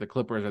it looks like the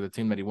Clippers are the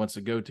team that he wants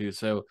to go to.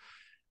 So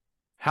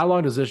how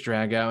long does this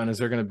drag out? And is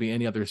there going to be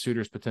any other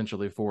suitors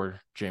potentially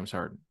for James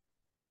Harden?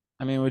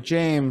 I mean, with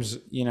James,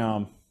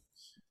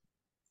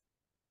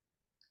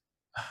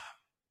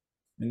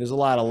 there's a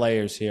lot of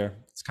layers here.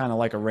 It's kind of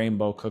like a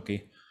rainbow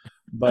cookie.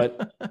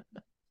 But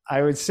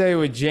I would say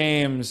with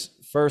James,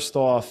 first,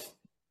 you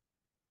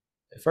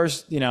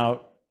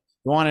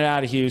wanted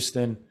out of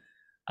Houston.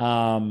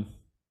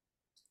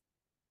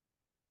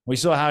 We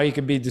saw how he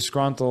could be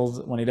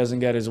disgruntled when he doesn't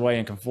get his way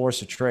and can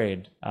force a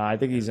trade. I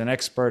think he's an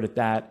expert at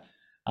that.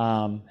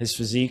 His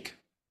physique,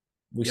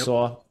 we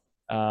saw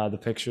the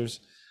pictures.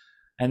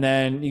 And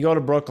then you go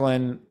to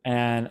Brooklyn,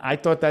 and I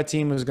thought that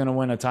team was going to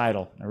win a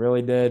title. I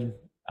really did.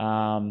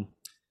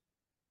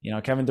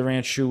 Kevin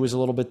Durant's shoe was a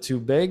little bit too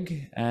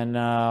big, and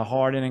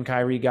Harden and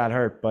Kyrie got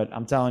hurt. But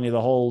I'm telling you,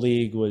 the whole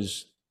league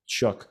was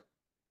shook.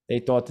 They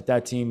thought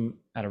that team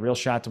had a real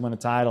shot to win a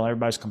title.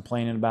 Everybody's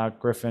complaining about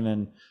Griffin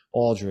and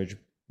Aldridge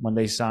when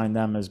they signed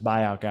them as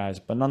buyout guys.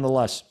 But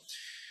nonetheless,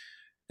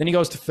 then he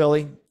goes to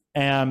Philly.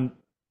 And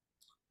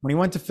when he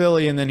went to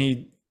Philly and then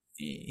he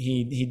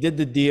did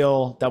the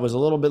deal that was a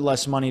little bit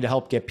less money to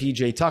help get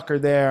PJ Tucker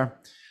there,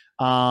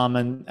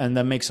 and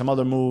then make some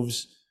other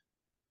moves.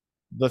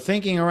 The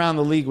thinking around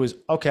the league was,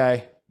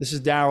 okay, this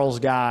is Daryl's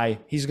guy.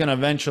 He's going to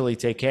eventually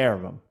take care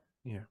of him.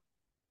 Yeah.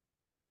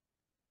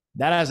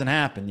 That hasn't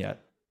happened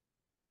yet.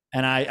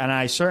 And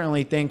I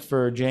certainly think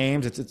for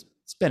James, it's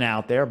been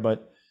out there,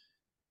 but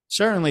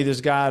certainly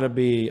there's got to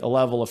be a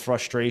level of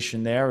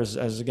frustration there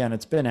as again,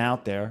 it's been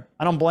out there.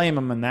 I don't blame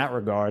him in that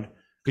regard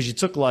because you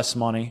took less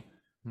money.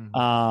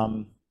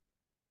 Mm-hmm.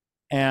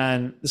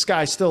 And this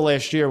guy still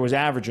last year was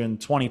averaging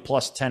 20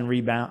 plus 10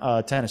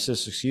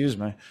 assists,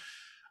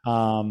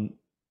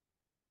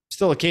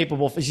 Still a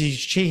capable,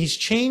 he's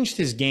changed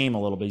his game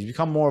a little bit. He's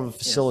become more of a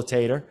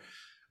facilitator,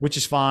 which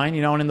is fine.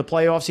 And in the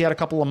playoffs, he had a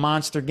couple of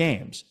monster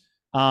games.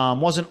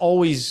 Wasn't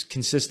always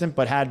consistent,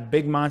 but had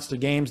big monster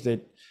games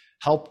that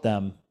helped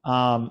them.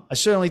 I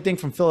certainly think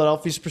from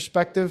Philadelphia's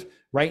perspective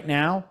right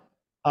now,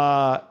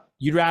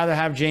 you'd rather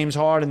have James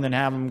Harden than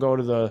have him go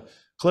to the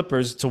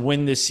Clippers to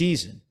win this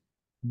season.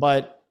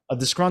 But a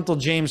disgruntled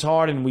James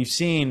Harden we've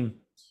seen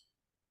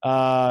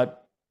does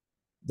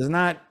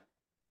not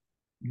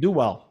do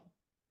well.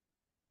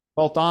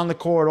 Both on the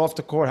court, off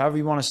the court, however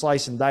you want to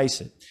slice and dice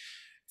it. If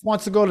he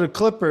wants to go to the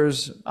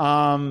Clippers,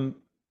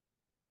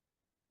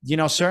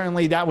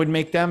 certainly that would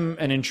make them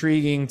an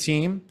intriguing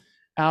team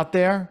out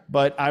there.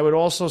 But I would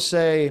also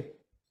say,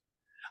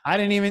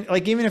 even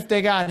if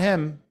they got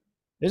him,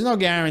 there's no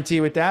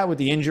guarantee with that. With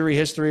the injury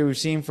history we've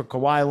seen for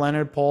Kawhi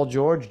Leonard, Paul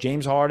George,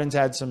 James Harden's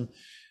had some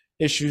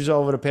issues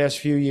over the past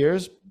few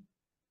years.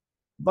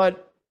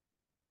 But,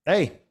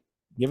 hey,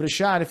 give it a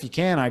shot if you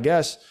can, I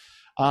guess.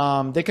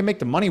 They can make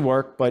the money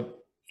work, but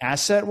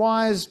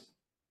asset-wise,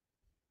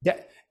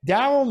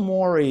 Daryl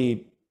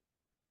Morey,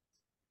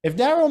 if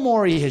Daryl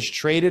Morey has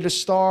traded a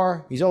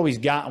star, he's always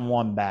gotten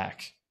one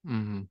back.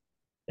 Mm-hmm.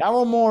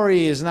 Daryl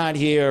Morey is not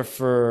here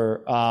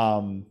for I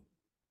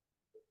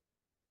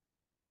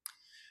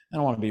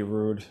don't want to be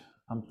rude.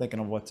 I'm thinking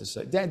of what to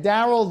say.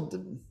 Daryl's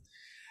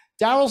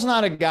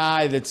not a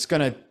guy that's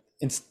going to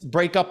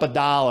break up a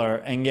dollar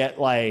and get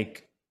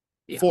like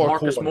four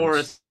Marcus quarters.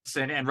 Morris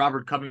and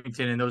Robert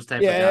Covington and those type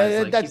of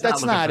guys.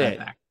 That's not it.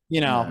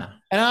 And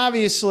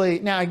obviously,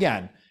 now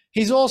again,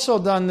 he's also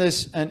done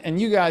this, and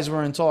you guys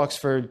were in talks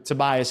for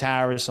Tobias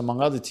Harris,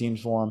 among other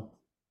teams for him.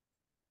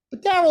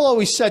 But Daryl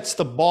always sets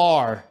the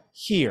bar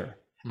here.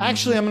 Mm-hmm.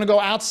 Actually, I'm going to go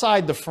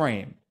outside the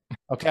frame,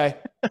 okay?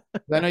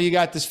 I know you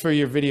got this for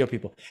your video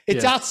people.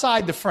 It's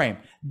outside the frame.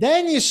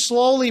 Then you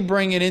slowly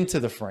bring it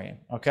into the frame,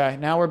 okay?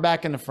 Now we're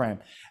back in the frame.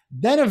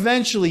 Then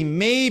eventually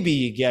maybe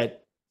you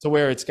get to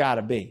where it's got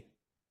to be.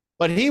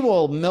 But he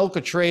will milk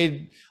a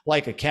trade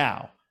like a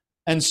cow.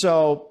 And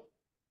so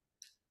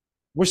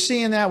we're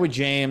seeing that with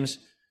James.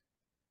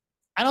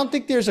 I don't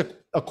think there's a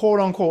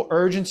quote-unquote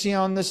urgency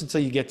on this until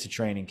you get to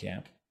training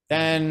camp.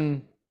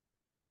 Then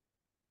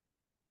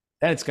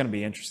it's going to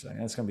be interesting.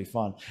 That's going to be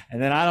fun.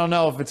 And then I don't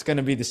know if it's going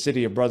to be the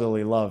city of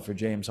brotherly love for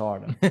James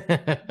Harden.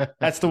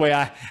 That's the way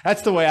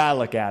I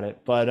look at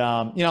it. But,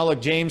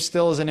 look, James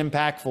still is an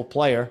impactful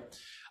player.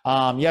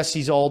 Yes,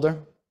 he's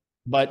older,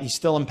 but he's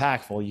still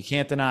impactful. You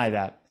can't deny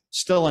that.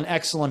 Still an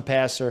excellent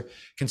passer,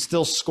 can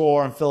still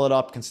score and fill it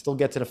up, can still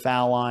get to the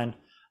foul line.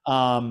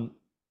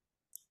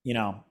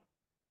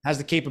 Has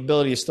the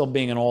capability of still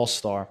being an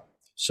all-star.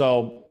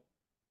 So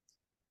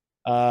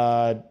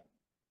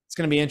it's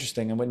going to be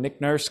interesting. And with Nick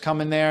Nurse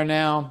coming there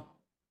now,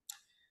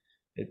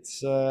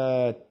 it's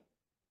I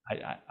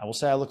will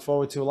say I look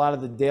forward to a lot of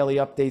the daily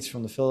updates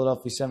from the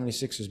Philadelphia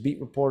 76ers beat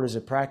reporters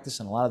at practice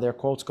and a lot of their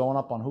quotes going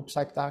up on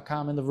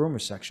hoopsite.com in the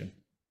rumors section.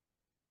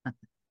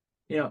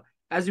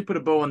 As you put a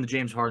bow on the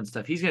James Harden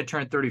stuff, he's going to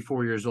turn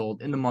 34 years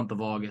old in the month of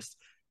August.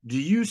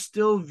 Do you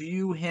still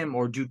view him,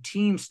 or do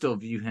teams still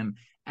view him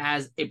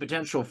as a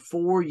potential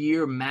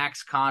 4-year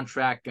max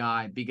contract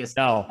guy? Because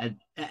no,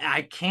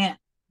 I can't.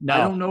 No. I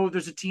don't know if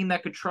there's a team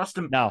that could trust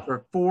him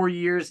for 4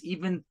 years,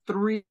 even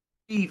 3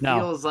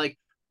 feels like,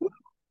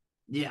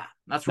 yeah,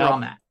 that's where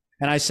I'm at.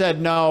 And I said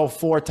no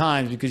 4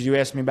 times because you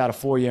asked me about a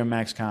 4-year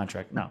max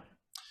contract. No.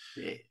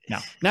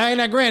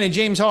 Now, granted,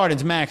 James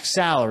Harden's max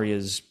salary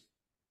is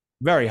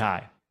very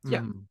high.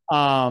 Yeah.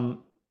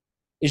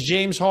 Is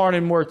James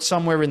Harden worth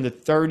somewhere in the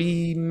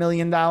 $30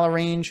 million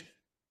range?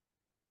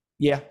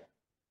 Yeah.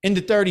 In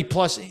the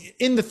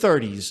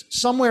 30s,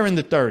 somewhere in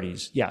the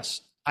 30s.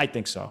 Yes, I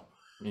think so.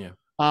 Yeah.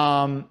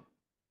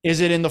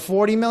 Is it in the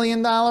 $40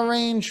 million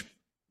range?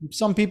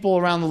 Some people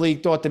around the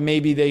league thought that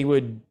maybe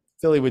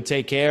Philly would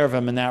take care of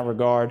him in that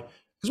regard.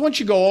 Because once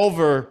you go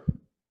over,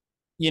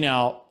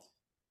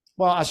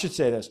 I should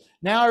say this.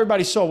 Now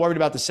everybody's so worried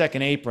about the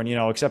second apron,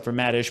 except for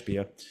Matt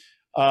Ishbia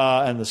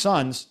and the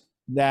Suns,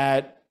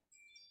 that,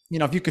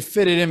 if you could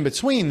fit it in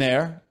between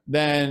there,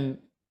 then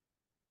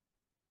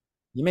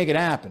you make it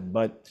happen.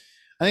 But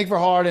I think for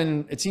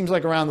Harden, it seems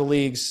like around the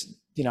leagues,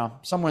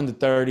 somewhere in the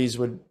 30s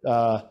would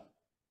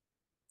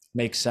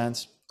make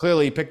sense.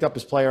 Clearly, he picked up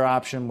his player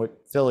option with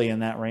Philly in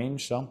that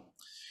range. So,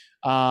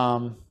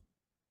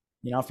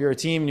 if you're a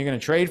team and you're going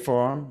to trade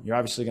for him, you're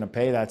obviously going to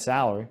pay that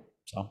salary.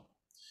 So,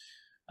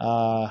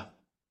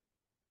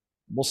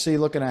 we'll see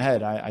looking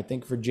ahead. I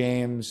think for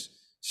James,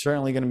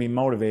 certainly going to be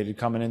motivated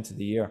coming into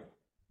the year.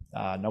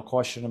 No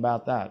question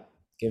about that,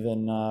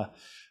 given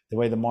the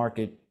way the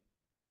market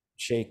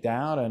shaked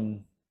out.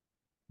 And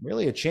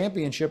really a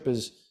championship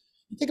is,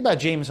 you think about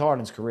James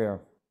Harden's career.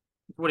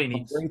 What do you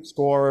need? Great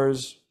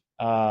scorers,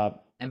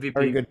 MVP.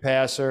 Very good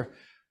passer.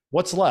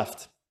 What's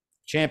left?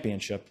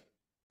 Championship.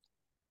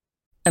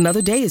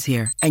 Another day is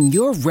here, and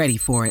you're ready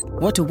for it.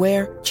 What to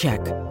wear? Check.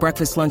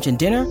 Breakfast, lunch, and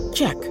dinner?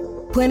 Check.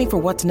 Planning for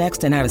what's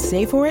next and how to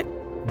save for it?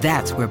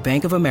 That's where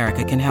Bank of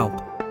America can help.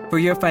 For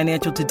your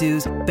financial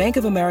to-dos, Bank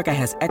of America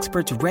has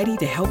experts ready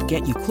to help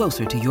get you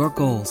closer to your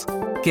goals.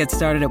 Get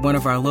started at one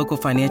of our local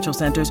financial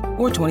centers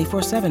or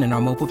 24/7 in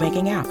our mobile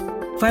banking app.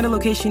 Find a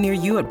location near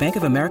you at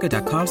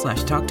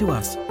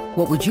bankofamerica.com/talktous.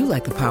 What would you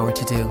like the power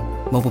to do?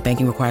 Mobile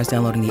banking requires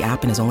downloading the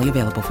app and is only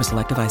available for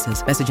select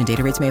devices. Message and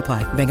data rates may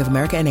apply. Bank of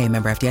America N.A.,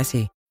 member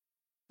FDIC.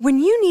 When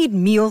you need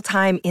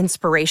mealtime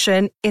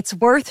inspiration, it's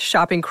worth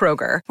shopping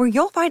Kroger, where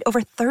you'll find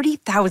over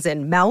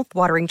 30,000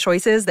 mouth-watering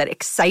choices that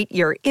excite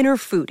your inner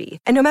foodie.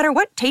 And no matter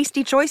what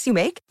tasty choice you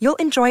make, you'll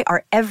enjoy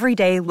our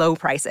everyday low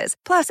prices,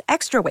 plus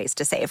extra ways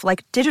to save,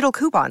 like digital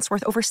coupons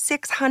worth over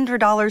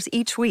 $600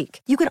 each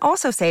week. You can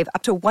also save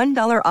up to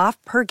 $1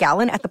 off per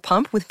gallon at the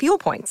pump with fuel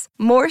points.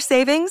 More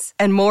savings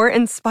and more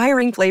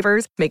inspiring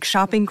flavors make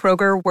shopping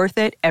Kroger worth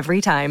it every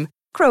time.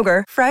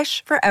 Kroger,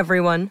 fresh for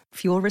everyone.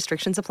 Fuel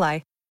restrictions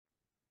apply.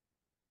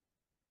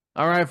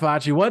 All right,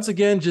 Facci. Once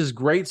again, just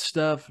great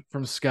stuff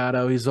from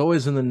Scotto. He's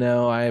always in the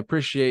know. I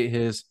appreciate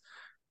his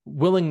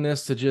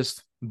willingness to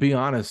just be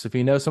honest. If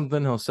he knows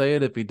something, he'll say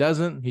it. If he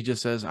doesn't, he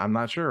just says, I'm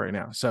not sure right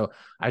now. So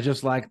I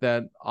just like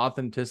that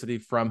authenticity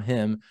from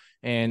him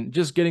and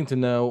just getting to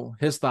know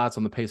his thoughts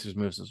on the Pacers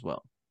moves as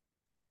well.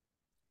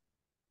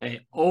 Hey,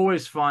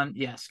 always fun.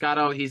 Yeah,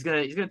 Scotto, he's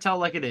gonna tell it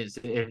like it is.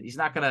 He's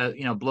not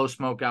gonna, blow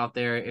smoke out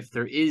there if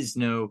there is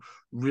no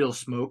real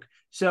smoke.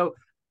 So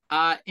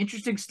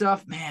interesting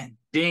stuff, man.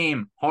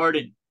 Dame,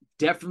 Harden,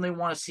 definitely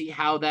want to see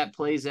how that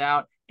plays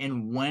out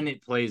and when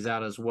it plays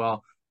out as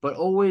well. But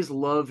always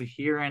love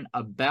hearing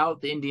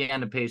about the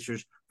Indiana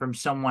Pacers from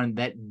someone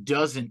that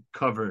doesn't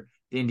cover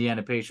the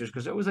Indiana Pacers,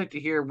 because I always like to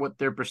hear what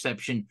their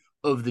perception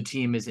of the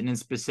team is, and in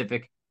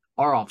specific,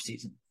 our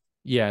offseason.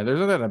 Yeah,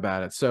 there's nothing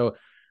about it. So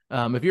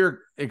if you're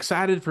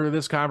excited for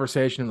this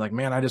conversation, like,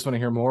 man, I just want to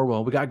hear more,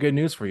 well, we got good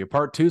news for you.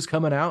 Part 2 is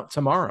coming out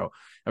tomorrow,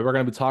 and we're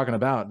going to be talking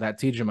about that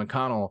T.J.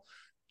 McConnell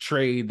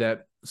trade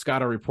that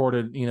Scotto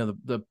reported,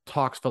 the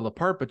talks fell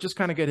apart, but just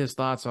kind of get his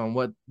thoughts on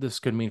what this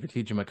could mean for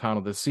T.J.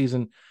 McConnell this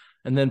season.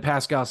 And then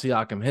Pascal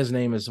Siakam, his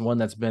name is one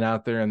that's been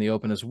out there in the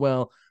open as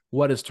well.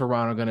 What is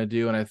Toronto going to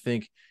do? And I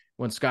think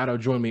when Scotto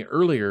joined me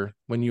earlier,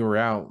 when you were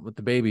out with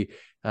the baby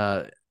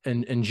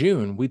in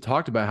June, we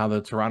talked about how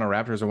the Toronto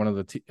Raptors are one of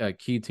the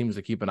key teams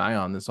to keep an eye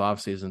on this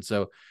offseason.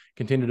 So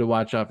continue to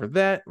watch out for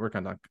that. We're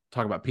going to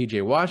talk about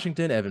PJ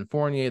Washington, Evan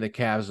Fournier, the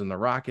Cavs and the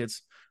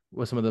Rockets,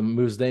 with some of the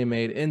moves they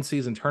made in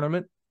season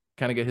tournament,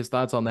 kind of get his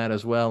thoughts on that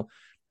as well.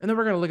 And then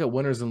we're going to look at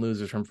winners and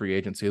losers from free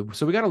agency.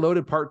 So we got a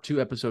loaded part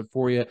 2 episode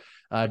for you.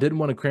 Didn't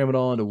want to cram it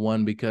all into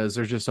one because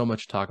there's just so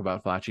much to talk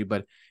about, Facci.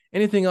 But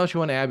anything else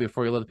you want to add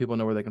before you let the people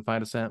know where they can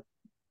find us at?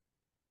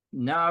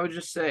 No, I would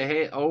just say,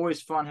 hey,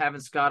 always fun having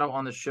Scotto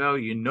on the show.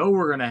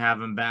 We're going to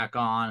have him back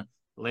on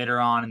later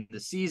on in the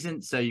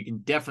season, so you can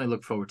definitely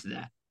look forward to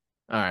that.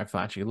 All right,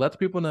 Facci, let the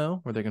people know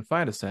where they can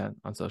find us at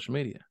on social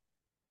media.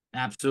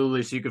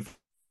 Absolutely. So you can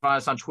find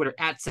us on Twitter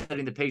at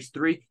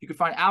SettingThePace3. You can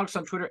find Alex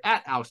on Twitter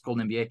at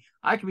AlexGoldenNBA.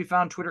 I can be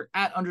found on Twitter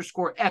at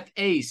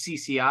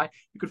 _FACCI.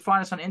 You can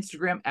find us on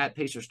Instagram at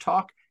Pacers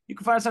Talk. You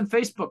can find us on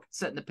Facebook,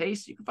 Setting the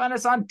Pace. You can find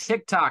us on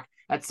TikTok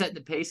at Setting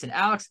the Pace. And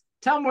Alex,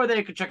 tell them where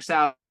they can check us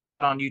out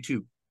on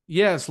YouTube.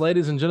 Yes,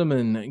 ladies and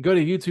gentlemen, go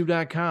to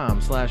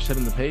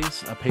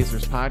youtube.com/settingthepace, a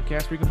Pacers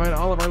podcast, where you can find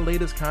all of our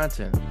latest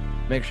content.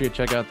 Make sure you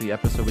check out the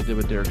episode we did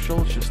with Derek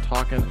Schultz, just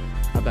talking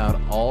about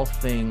all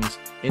things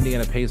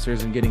Indiana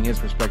Pacers and getting his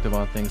perspective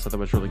on things. I thought that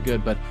was really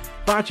good. But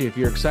Facci, if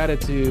you're excited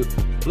to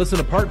listen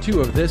to part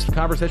 2 of this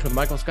conversation with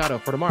Michael Scotto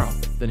for tomorrow,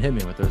 then hit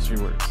me with those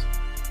 3 words.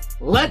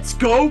 Let's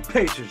go,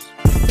 Pacers!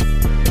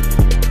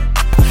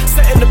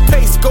 Setting the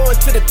pace, going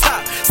to the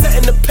top.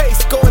 Setting the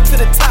pace, going to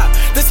the top.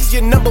 This is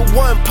your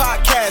 #1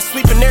 podcast.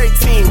 Sweeping every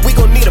team. We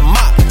gon' need a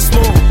mop.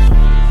 Smooth.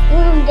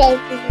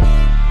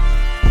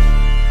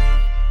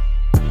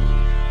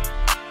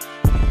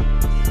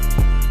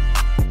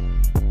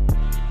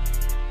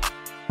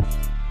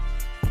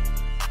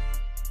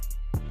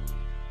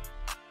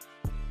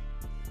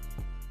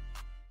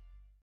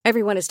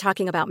 Everyone is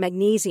talking about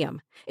magnesium.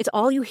 It's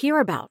all you hear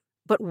about.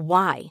 But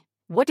why?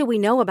 What do we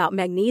know about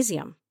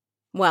magnesium?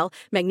 Well,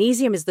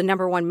 magnesium is the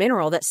 #1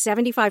 mineral that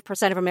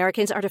 75% of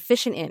Americans are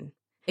deficient in.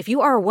 If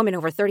you are a woman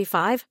over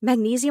 35,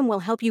 magnesium will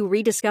help you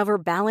rediscover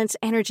balance,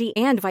 energy,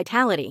 and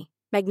vitality.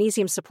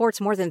 Magnesium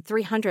supports more than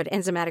 300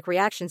 enzymatic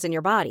reactions in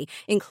your body,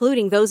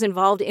 including those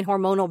involved in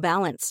hormonal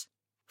balance.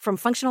 From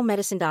functional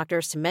medicine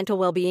doctors to mental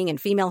well-being and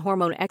female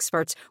hormone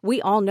experts,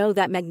 we all know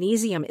that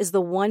magnesium is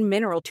the one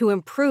mineral to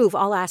improve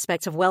all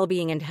aspects of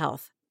well-being and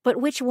health. But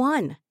which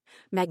one?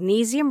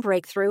 Magnesium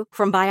Breakthrough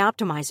from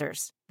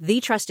Bioptimizers,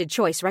 the trusted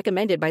choice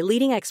recommended by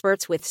leading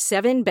experts with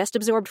 7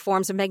 best-absorbed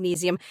forms of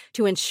magnesium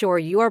to ensure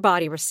your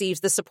body receives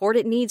the support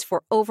it needs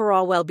for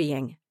overall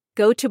well-being.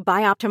 Go to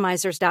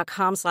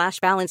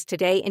bioptimizers.com/balance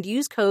today and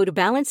use code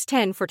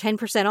BALANCE10 for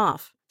 10%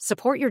 off.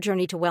 Support your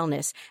journey to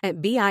wellness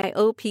at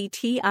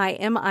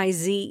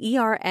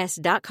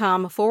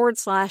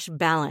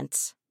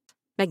bioptimizers.com/balance.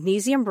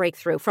 Magnesium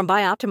Breakthrough from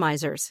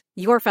Bioptimizers,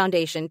 your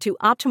foundation to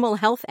optimal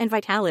health and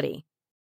vitality.